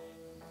listener,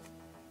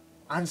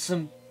 and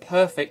some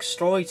perfect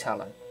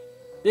storytelling.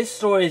 This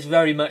story is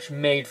very much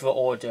made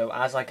for audio,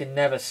 as I can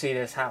never see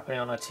this happening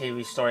on a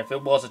TV story. If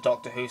it was a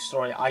Doctor Who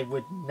story, I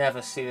would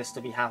never see this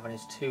to be happening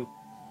too.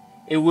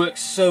 It works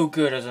so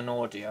good as an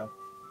audio.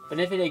 But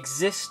if it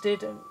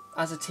existed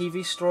as a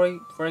TV story,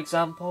 for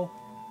example,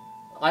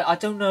 I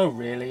don't know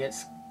really.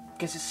 It's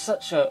because it's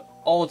such a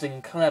odd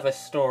and clever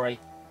story.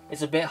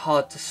 It's a bit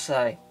hard to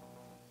say.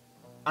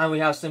 And we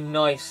have some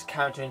nice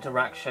character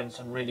interactions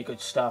and really good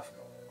stuff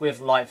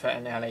with Litefoot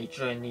and Ellie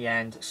during the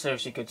end.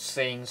 Seriously good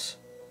scenes.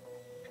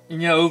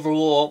 And yeah,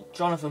 overall,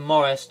 Jonathan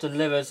Morris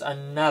delivers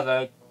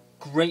another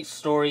great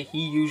story.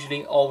 He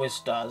usually always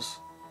does.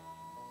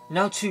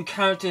 Now to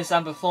characters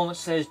and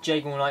performances,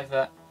 Jago and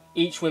Litefoot,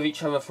 each with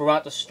each other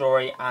throughout the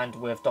story, and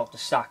with Dr.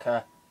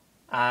 Saka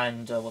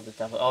and what the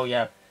devil? Oh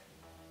yeah,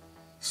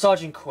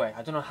 Sergeant Quick.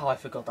 I don't know how I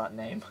forgot that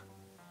name.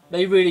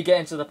 They really get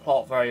into the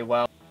plot very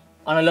well,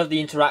 and I love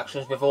the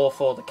interactions with all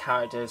four of the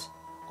characters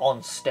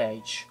on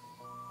stage.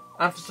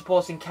 And for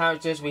supporting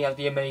characters, we have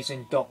the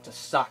amazing Dr.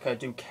 Saka,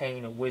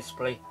 Duquesne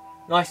Wisbley.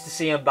 Nice to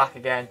see him back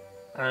again,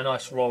 and a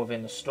nice role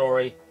within the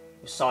story.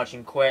 With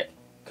Sergeant Quick,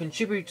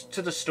 contributes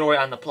to the story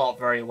and the plot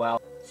very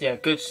well. So yeah,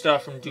 good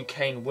stuff from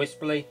Duquesne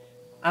Wisbley.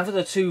 And for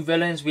the two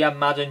villains, we have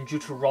Madame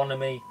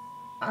Deuteronomy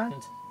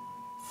and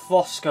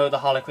Fosco the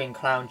Harlequin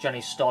Clown,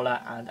 Jenny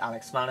Stoller and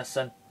Alex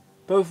Madison.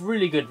 Both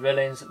really good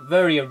villains,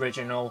 very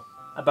original,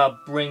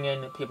 about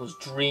bringing people's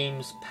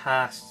dreams,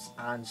 pasts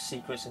and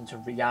secrets into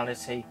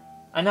reality.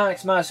 And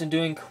Alex Madison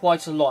doing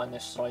quite a lot in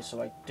this story,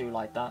 so I do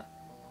like that.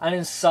 And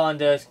in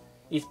Sanders,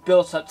 he's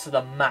built up to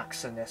the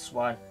max in this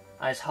one,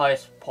 at his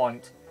highest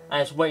point,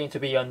 and is waiting to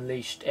be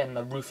unleashed in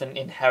the Ruthven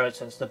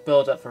Inheritance. The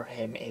build up for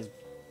him is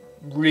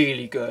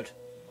really good.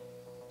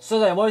 So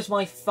then, what is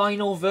my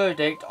final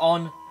verdict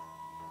on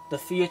The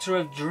Theatre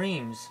of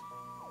Dreams?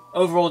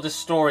 Overall, this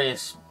story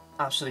is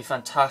absolutely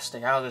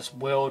fantastic, out of this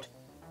world.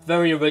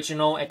 Very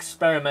original,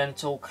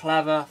 experimental,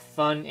 clever,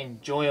 fun,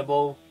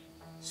 enjoyable,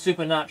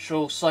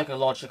 supernatural,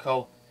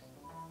 psychological,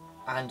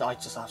 and I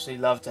just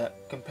absolutely loved it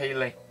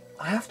completely.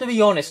 I have to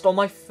be honest, on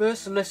my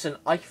first listen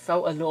I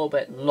felt a little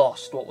bit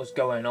lost what was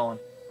going on.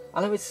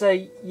 And I would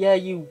say, yeah,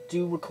 you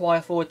do require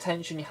full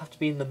attention, you have to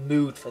be in the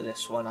mood for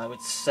this one, I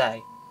would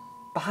say.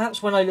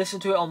 Perhaps when I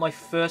listened to it on my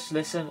first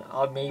listen,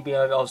 maybe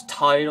I was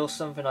tired or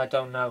something, I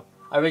don't know.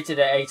 I rated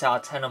it 8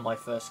 out of 10 on my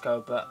first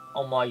go, but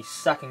on my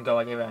second go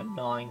I gave it a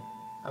 9,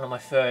 and on my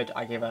third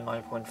I gave it a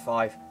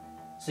 9.5.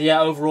 So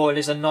yeah, overall it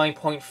is a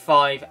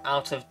 9.5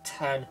 out of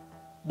 10.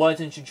 Well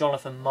done to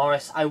Jonathan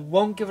Morris. I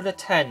won't give it a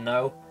 10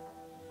 though.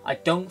 I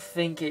don't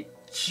think it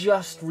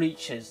just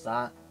reaches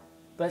that.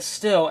 But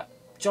still,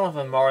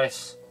 Jonathan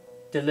Morris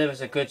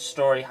delivers a good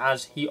story,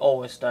 as he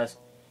always does,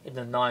 in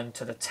the 9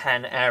 to the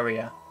 10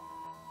 area.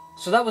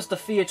 So that was The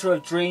Theatre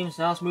of Dreams.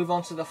 Now let's move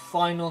on to the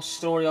final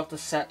story of the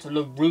set,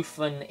 The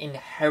Ruthven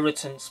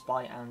Inheritance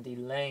by Andy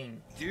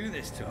Lane. Do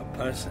this to a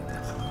person.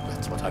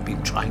 That's what I've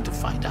been trying to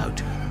find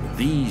out.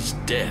 These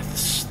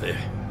deaths, they're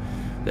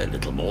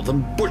little more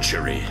than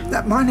butchery.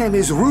 My name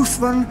is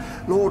Ruthven,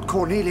 Lord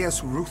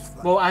Cornelius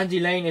Ruthven. Well, Andy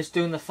Lane is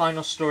doing the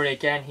final story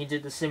again. He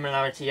did the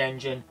Similarity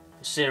Engine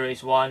for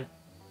Series 1.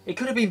 It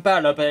could have been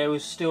better, but it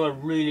was still a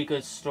really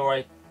good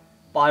story.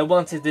 But I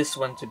wanted this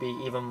one to be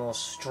even more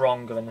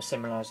stronger than the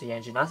Similarity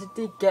Engine, as it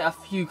did get a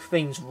few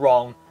things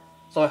wrong.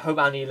 So I hope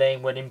Andy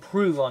Lane would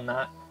improve on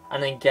that,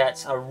 and then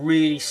get a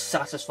really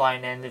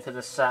satisfying ending for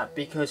the set,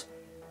 because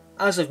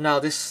as of now,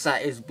 this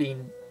set has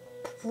been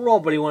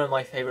probably one of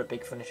my favourite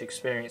Big Finish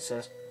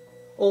experiences.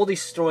 All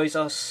these stories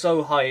are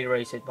so highly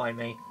rated by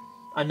me.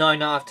 A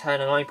 9 out of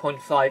 10, a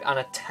 9.5 and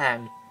a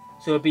 10.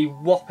 So it would be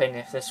whopping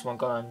if this one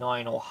got a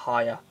 9 or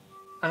higher.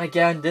 And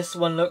again, this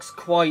one looks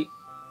quite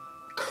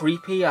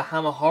creepy, a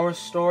Hammer horror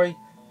story.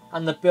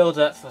 and the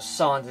build-up for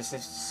Sanders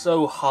is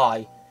so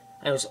high,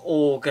 and it was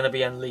all going to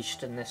be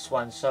unleashed in this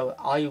one, so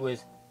I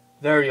was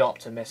very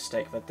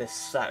optimistic that this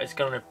set is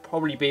going to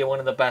probably be one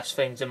of the best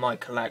things in my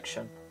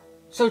collection.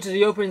 So to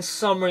the opening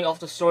summary of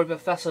the story,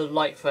 Professor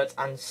Litefoot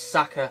and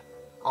Saka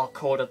are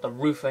called at the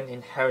Ruthven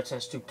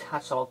Inheritance to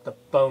catalogue the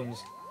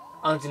bones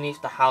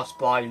underneath the house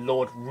by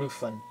Lord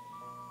Ruthven.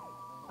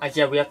 And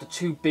yeah, we have the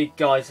two big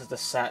guys of the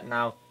set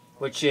now,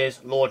 which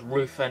is Lord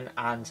Ruthven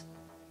and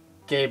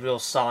Gabriel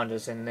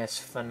Sanders in this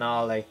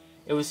finale.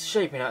 It was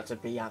shaping out to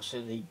be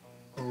absolutely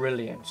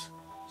brilliant.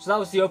 So that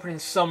was the opening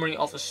summary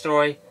of the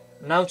story.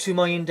 Now to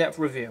my in-depth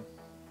review.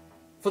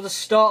 For the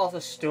start of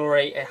the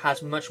story, it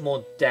has much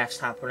more deaths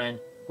happening,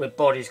 with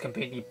bodies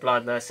completely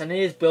bloodless, and it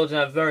is building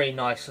up very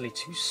nicely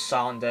to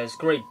Sanders.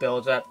 Great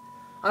build-up.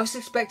 I was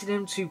expecting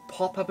him to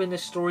pop up in the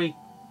story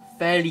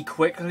fairly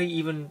quickly,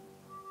 even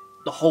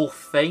the whole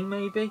thing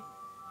maybe.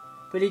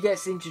 But he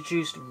gets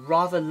introduced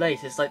rather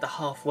late, it's like the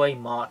halfway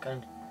mark,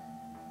 and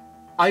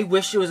I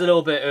wish it was a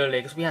little bit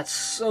earlier because we had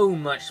so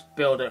much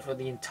build-up for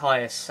the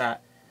entire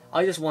set.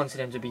 I just wanted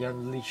him to be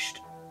unleashed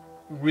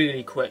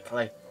really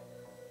quickly.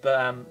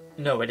 But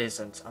no, it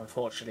isn't,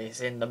 unfortunately.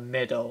 It's in the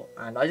middle,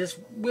 and I just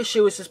wish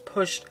it was just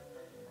pushed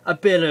a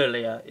bit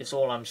earlier, is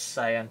all I'm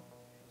saying.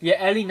 Yeah,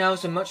 Ellie now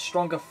has a much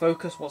stronger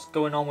focus what's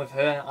going on with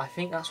her. I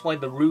think that's why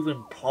the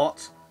Ruthven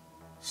plot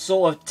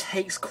sort of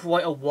takes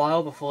quite a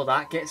while before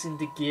that gets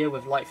into gear,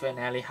 with Litefoot and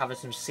Ellie having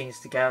some scenes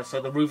together.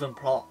 So the Ruthven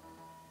plot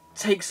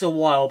takes a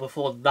while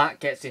before that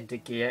gets into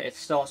gear. It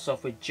starts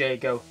off with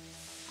Jago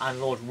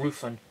and Lord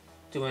Ruthven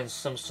doing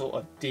some sort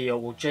of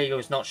deal. Well, Jago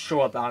is not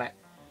sure about it,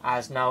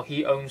 as now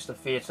he owns the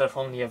theatre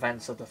from the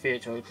events of the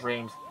Theatre of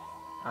Dreams,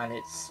 and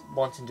it's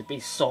wanting to be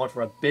sold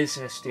for a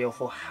business deal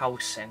for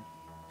housing.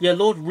 Yeah,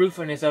 Lord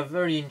Ruthven is a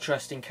very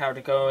interesting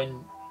character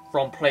going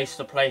from place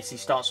to place. He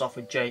starts off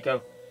with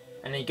Jago,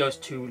 and then he goes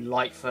to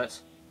Litefoot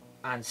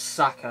and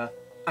Saka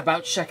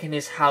about checking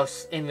his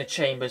house in the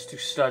chambers to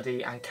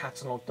study and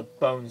catalogue the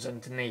bones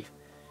underneath.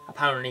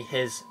 Apparently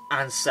his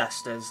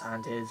ancestors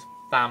and his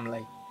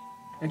family.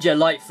 And yeah,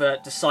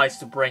 Litefoot decides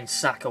to bring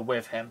Saka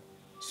with him.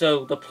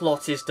 So the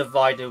plot is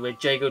divided,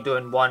 with Jago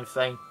doing one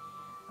thing,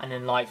 and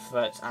then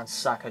Litefoot and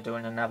Saka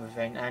doing another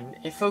thing. And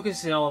it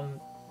focuses on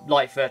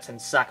Litefoot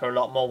and Saka a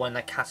lot more when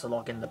they're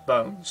cataloguing the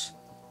bones.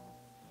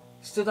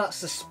 So that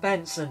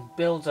suspense and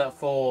build-up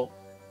for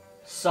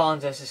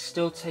Sanders is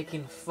still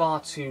taking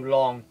far too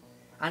long,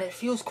 and it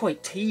feels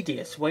quite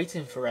tedious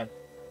waiting for him.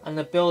 And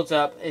the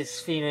build-up is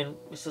feeling,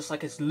 it's just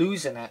like it's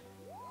losing it.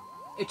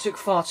 It took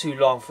far too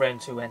long for him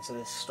to enter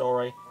this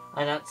story,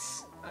 and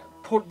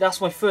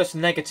that's my first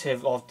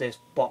negative of this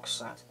box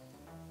set.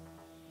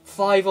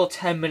 5 or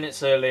 10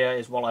 minutes earlier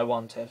is what I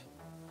wanted.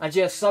 And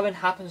yeah, something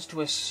happens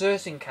to a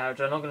certain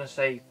character. I'm not going to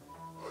say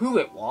who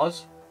it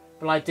was,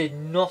 but I did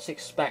not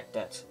expect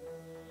it.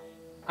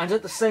 And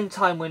at the same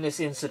time when this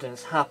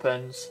incident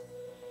happens,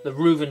 the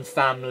Ruthven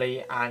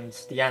family and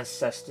the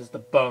ancestors, the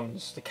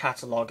bones, the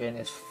cataloguing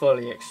is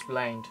fully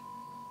explained.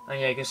 And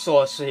yeah, you can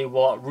sort of see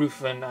what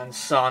Ruthven and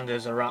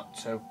Sanders are up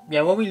to.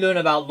 Yeah, when we learn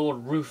about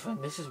Lord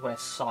Ruthven, this is where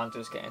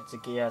Sanders get into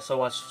gear. So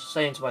I was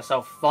saying to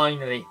myself,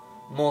 finally,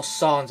 more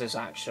Sanders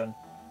action.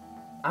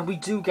 And we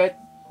do get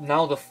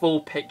now the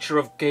full picture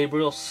of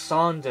Gabriel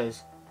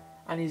Sanders.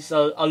 And he's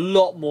a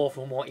lot more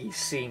from what he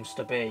seems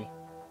to be.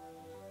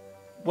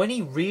 When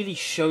he really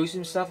shows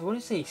himself, I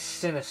wouldn't say he's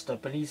sinister,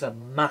 but he's a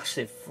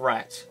massive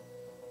threat.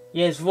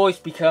 Yeah, his voice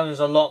becomes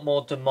a lot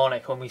more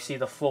demonic when we see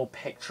the full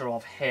picture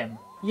of him.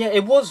 Yeah,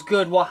 it was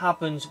good what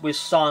happens with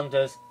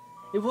Sanders.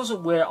 It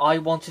wasn't where I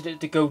wanted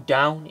it to go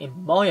down,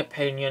 in my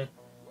opinion,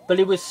 but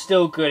it was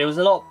still good. It was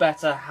a lot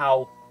better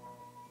how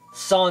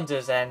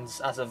Sanders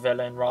ends as a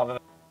villain rather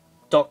than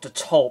Dr.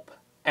 Tolp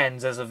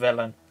ends as a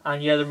villain.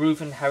 And yeah, the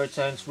Ruthven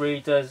Inheritance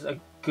really does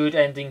a good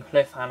ending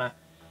cliffhanger,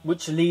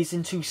 which leads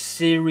into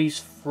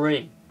Series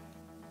 3.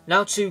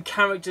 Now to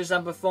characters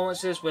and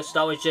performances. We'll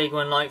start with Jago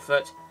and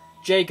Litefoot.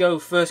 Jago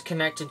first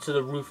connected to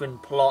the Ruthven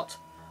plot,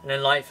 and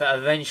then Litefoot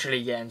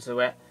eventually get into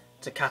it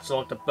to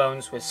catalogue the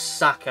bones with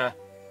Saka.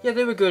 Yeah,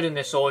 they were good in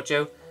this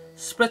audio.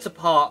 Split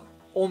apart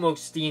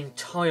almost the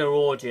entire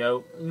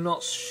audio,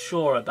 not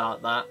sure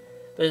about that,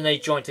 but then they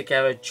joined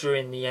together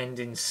during the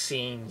ending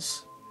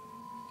scenes.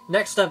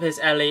 Next up is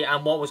Ellie,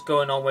 and what was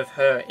going on with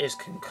her is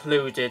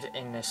concluded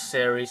in this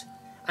series,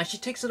 and she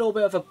takes a little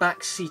bit of a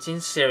back seat in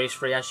Series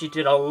 3 as she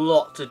did a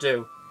lot to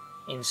do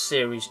in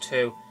Series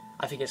 2.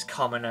 I think it's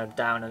calming her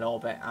down a little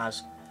bit,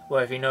 as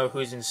well, if you know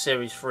who's in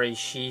Series 3,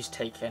 she's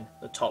taking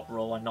the top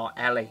role and not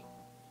Ellie.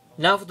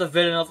 Now for the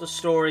villain of the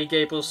story,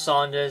 Gabriel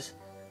Sanders.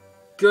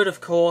 Good of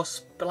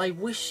course, but I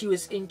wish he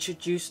was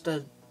introduced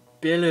a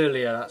bit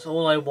earlier, that's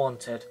all I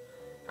wanted,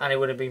 and it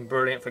would have been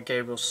brilliant for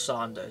Gabriel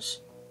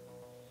Sanders.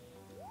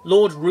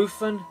 Lord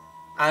Ruthven,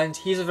 and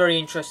he's a very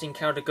interesting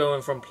character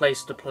going from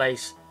place to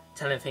place,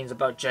 telling things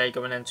about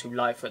Jago and then to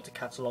Litefoot to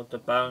catalogue the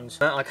bones.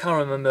 I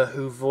can't remember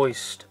who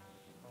voiced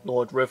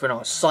Lord Ruthven,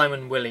 or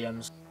Simon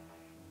Williams.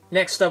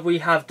 Next up we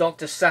have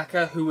Dr.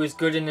 Saka, who is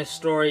good in this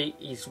story.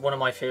 He's one of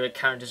my favourite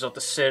characters of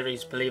the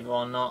series, believe it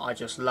or not, I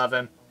just love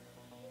him.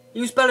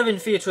 He was better in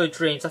Theatre of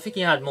Dreams. I think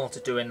he had more to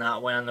do in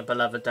that one and The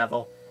Beloved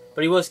Devil.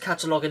 But he was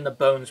cataloguing the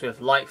bones with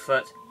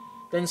Litefoot.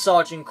 Then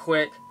Sergeant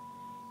Quick.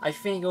 I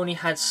think he only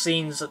had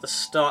scenes at the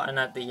start and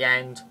at the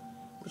end,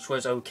 which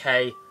was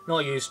okay,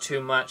 not used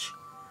too much.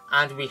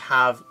 And we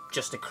have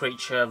just a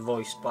creature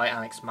voiced by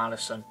Alex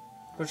Mallison,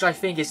 which I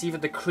think is either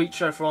the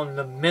creature from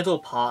the middle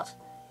part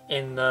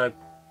in the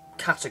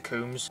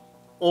catacombs,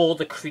 or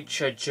the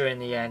creature during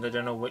the end. I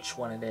don't know which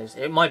one it is.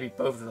 It might be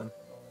both of them.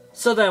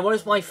 So then, what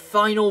is my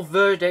final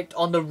verdict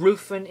on the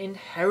Ruthven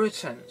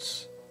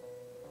Inheritance?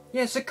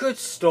 Yeah, it's a good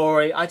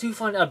story. I do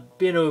find it a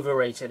bit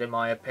overrated in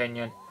my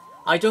opinion.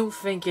 I don't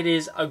think it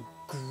is a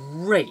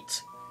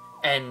great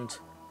end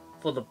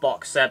for the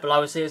box set, but I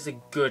would say it's a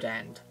good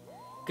end.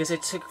 Because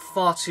it took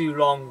far too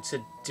long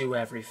to do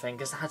everything,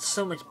 because it had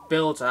so much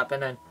build up,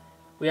 and then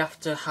we have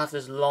to have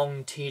this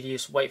long,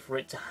 tedious wait for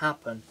it to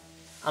happen.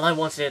 And I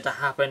wanted it to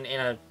happen in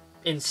an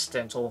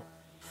instant, or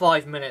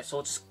 5 minutes,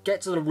 or just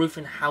get to the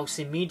Ruthven house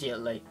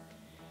immediately.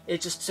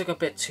 It just took a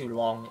bit too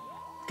long.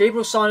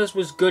 Gabriel Sanders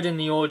was good in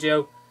the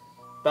audio,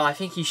 but I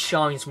think he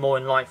shines more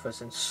in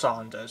Litefoot and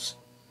Sanders.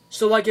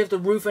 So I give the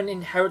Ruthven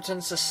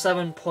Inheritance a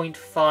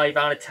 7.5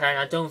 out of 10.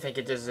 I don't think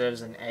it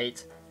deserves an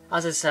 8.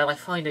 As I said, I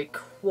find it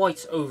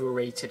quite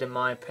overrated in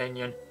my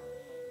opinion.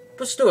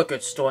 But still a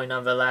good story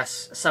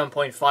nonetheless.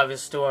 7.5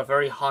 is still a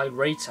very high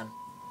rating.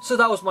 So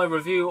that was my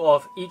review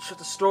of each of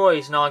the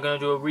stories. Now I'm going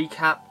to do a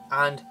recap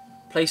and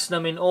place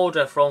them in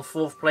order from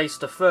 4th place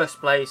to 1st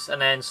place,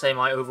 and then say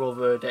my overall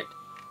verdict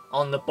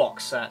on the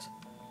box set.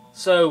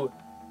 So,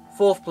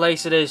 4th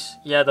place it is,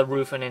 yeah, the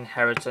Ruthven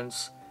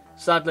Inheritance.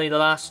 Sadly, the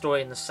last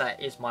story in the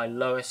set is my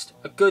lowest.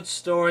 A good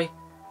story,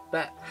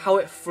 but how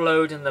it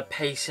flowed and the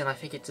pacing, I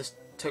think it just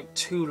took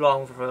too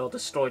long for the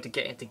story to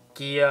get into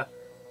gear.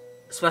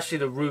 Especially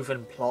the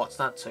Ruthven plot,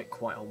 that took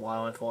quite a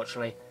while,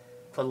 unfortunately,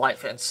 for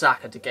Litefoot and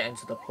Saka to get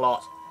into the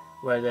plot,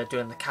 where they're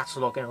doing the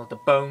cataloguing of the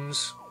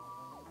bones.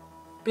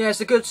 But yeah,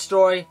 it's a good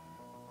story,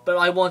 but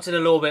I wanted a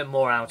little bit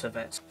more out of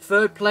it.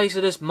 3rd place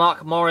it is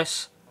Mark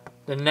Morris,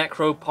 the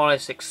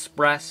Necropolis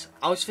Express.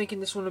 I was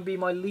thinking this one would be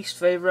my least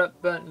favourite,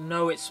 but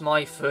no, it's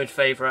my 3rd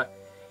favourite.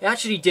 It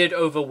actually did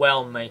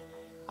overwhelm me.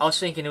 I was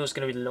thinking it was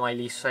going to be my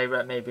least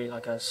favourite, maybe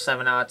like a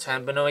 7 out of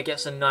 10, but no, it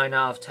gets a 9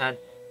 out of 10.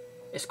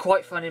 It's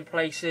quite fun in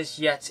places,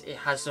 yet it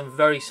has some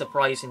very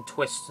surprising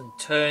twists and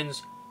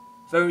turns.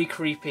 Very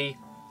creepy,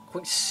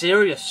 quite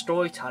serious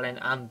storytelling,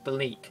 and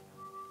bleak.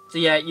 So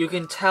yeah, you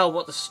can tell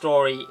what the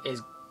story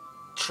is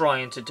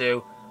trying to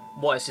do,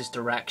 what is his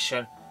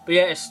direction. But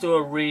yeah, it's still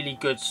a really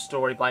good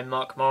story by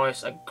Mark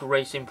Morris, a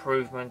great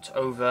improvement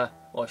over,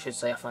 or I should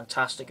say a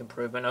fantastic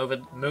improvement over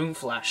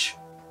Moonflesh.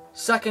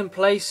 2nd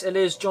place it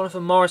is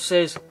Jonathan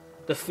Morris's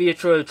The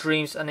Theatre of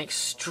Dreams, an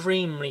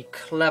extremely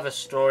clever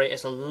story.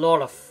 It's a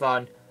lot of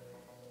fun.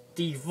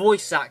 The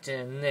voice acting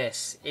in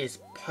this is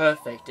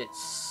perfect.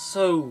 It's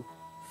so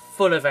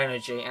full of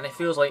energy, and it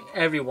feels like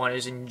everyone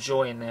is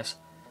enjoying this.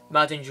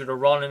 Madden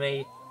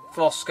Deuteronomy,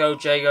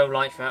 Fosco, Jago,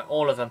 Litefoot,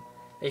 all of them.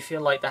 They feel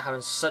like they're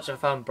having such a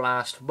fun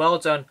blast. Well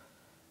done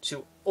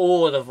to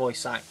all the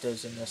voice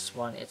actors in this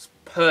one. It's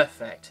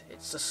perfect.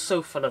 It's just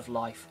so full of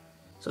life.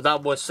 So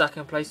that was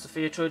 2nd place, The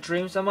Theatre of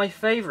Dreams, and my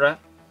favourite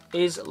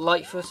is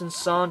Litefoot and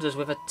Sanders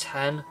with a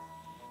 10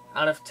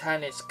 out of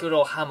 10. It's good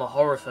old Hammer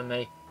horror for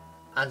me,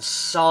 and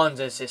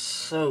Sanders is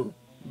so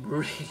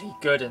really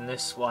good in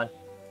this one.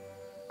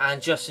 And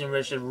Justin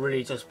Richard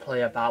really does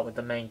play about with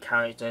the main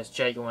characters,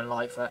 Jago and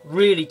Litefoot.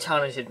 Really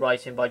talented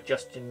writing by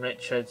Justin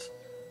Richards.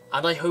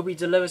 And I hope he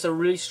delivers a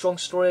really strong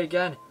story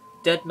again.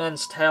 Dead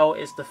Man's Tale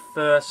is the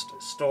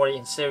 1st story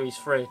in Series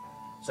 3.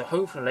 So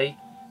hopefully,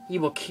 he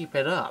will keep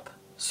it up.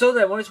 So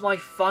then, what is my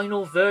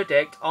final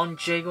verdict on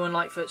Jago and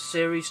Litefoot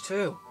Series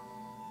 2?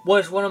 Well,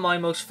 it's one of my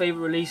most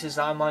favourite releases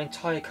out of my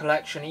entire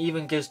collection. It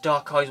even gives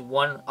Dark Eyes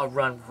 1 a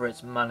run for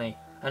its money.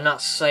 And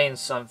that's saying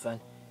something.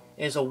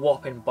 It is a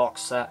whopping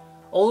box set.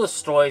 All the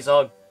stories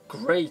are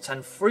great,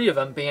 and 3 of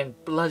them being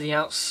bloody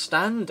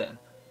outstanding.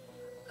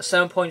 A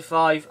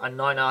 7.5, a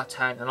 9 out of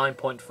 10, a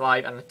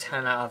 9.5, and a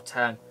 10 out of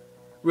 10.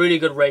 Really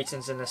good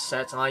ratings in this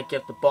set, and I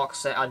give the box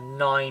set a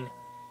 9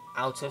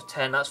 out of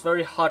 10. That's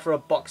very hard for a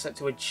box set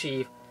to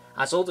achieve,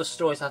 as all the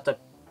stories have to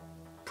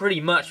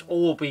pretty much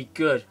all be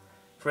good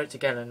for it to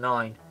get a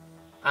 9.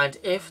 And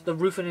if the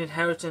Ruthven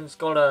Inheritance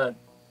got a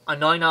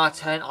 9 out of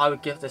 10, I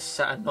would give this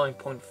set a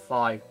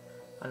 9.5.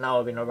 And that would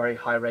have been a very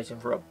high rating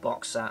for a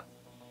box set.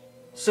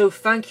 So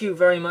thank you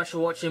very much for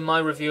watching my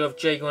review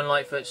of Jago and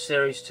Litefoot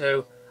Series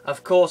 2.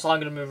 Of course, I'm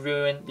going to be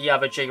reviewing the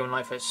other Jago and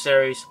Litefoot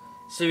series.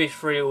 Series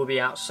 3 will be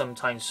out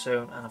sometime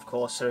soon. And of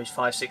course, Series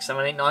 5, 6,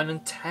 7, 8, 9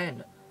 and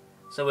 10.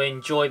 So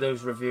enjoy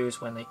those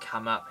reviews when they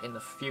come up in the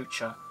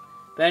future.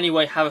 But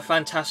anyway, have a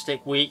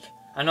fantastic week.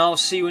 And I'll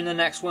see you in the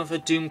next one for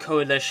Doom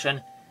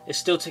Coalition. It's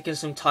still taking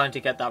some time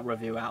to get that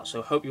review out.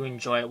 So hope you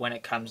enjoy it when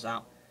it comes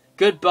out.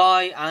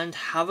 Goodbye and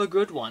have a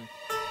good one.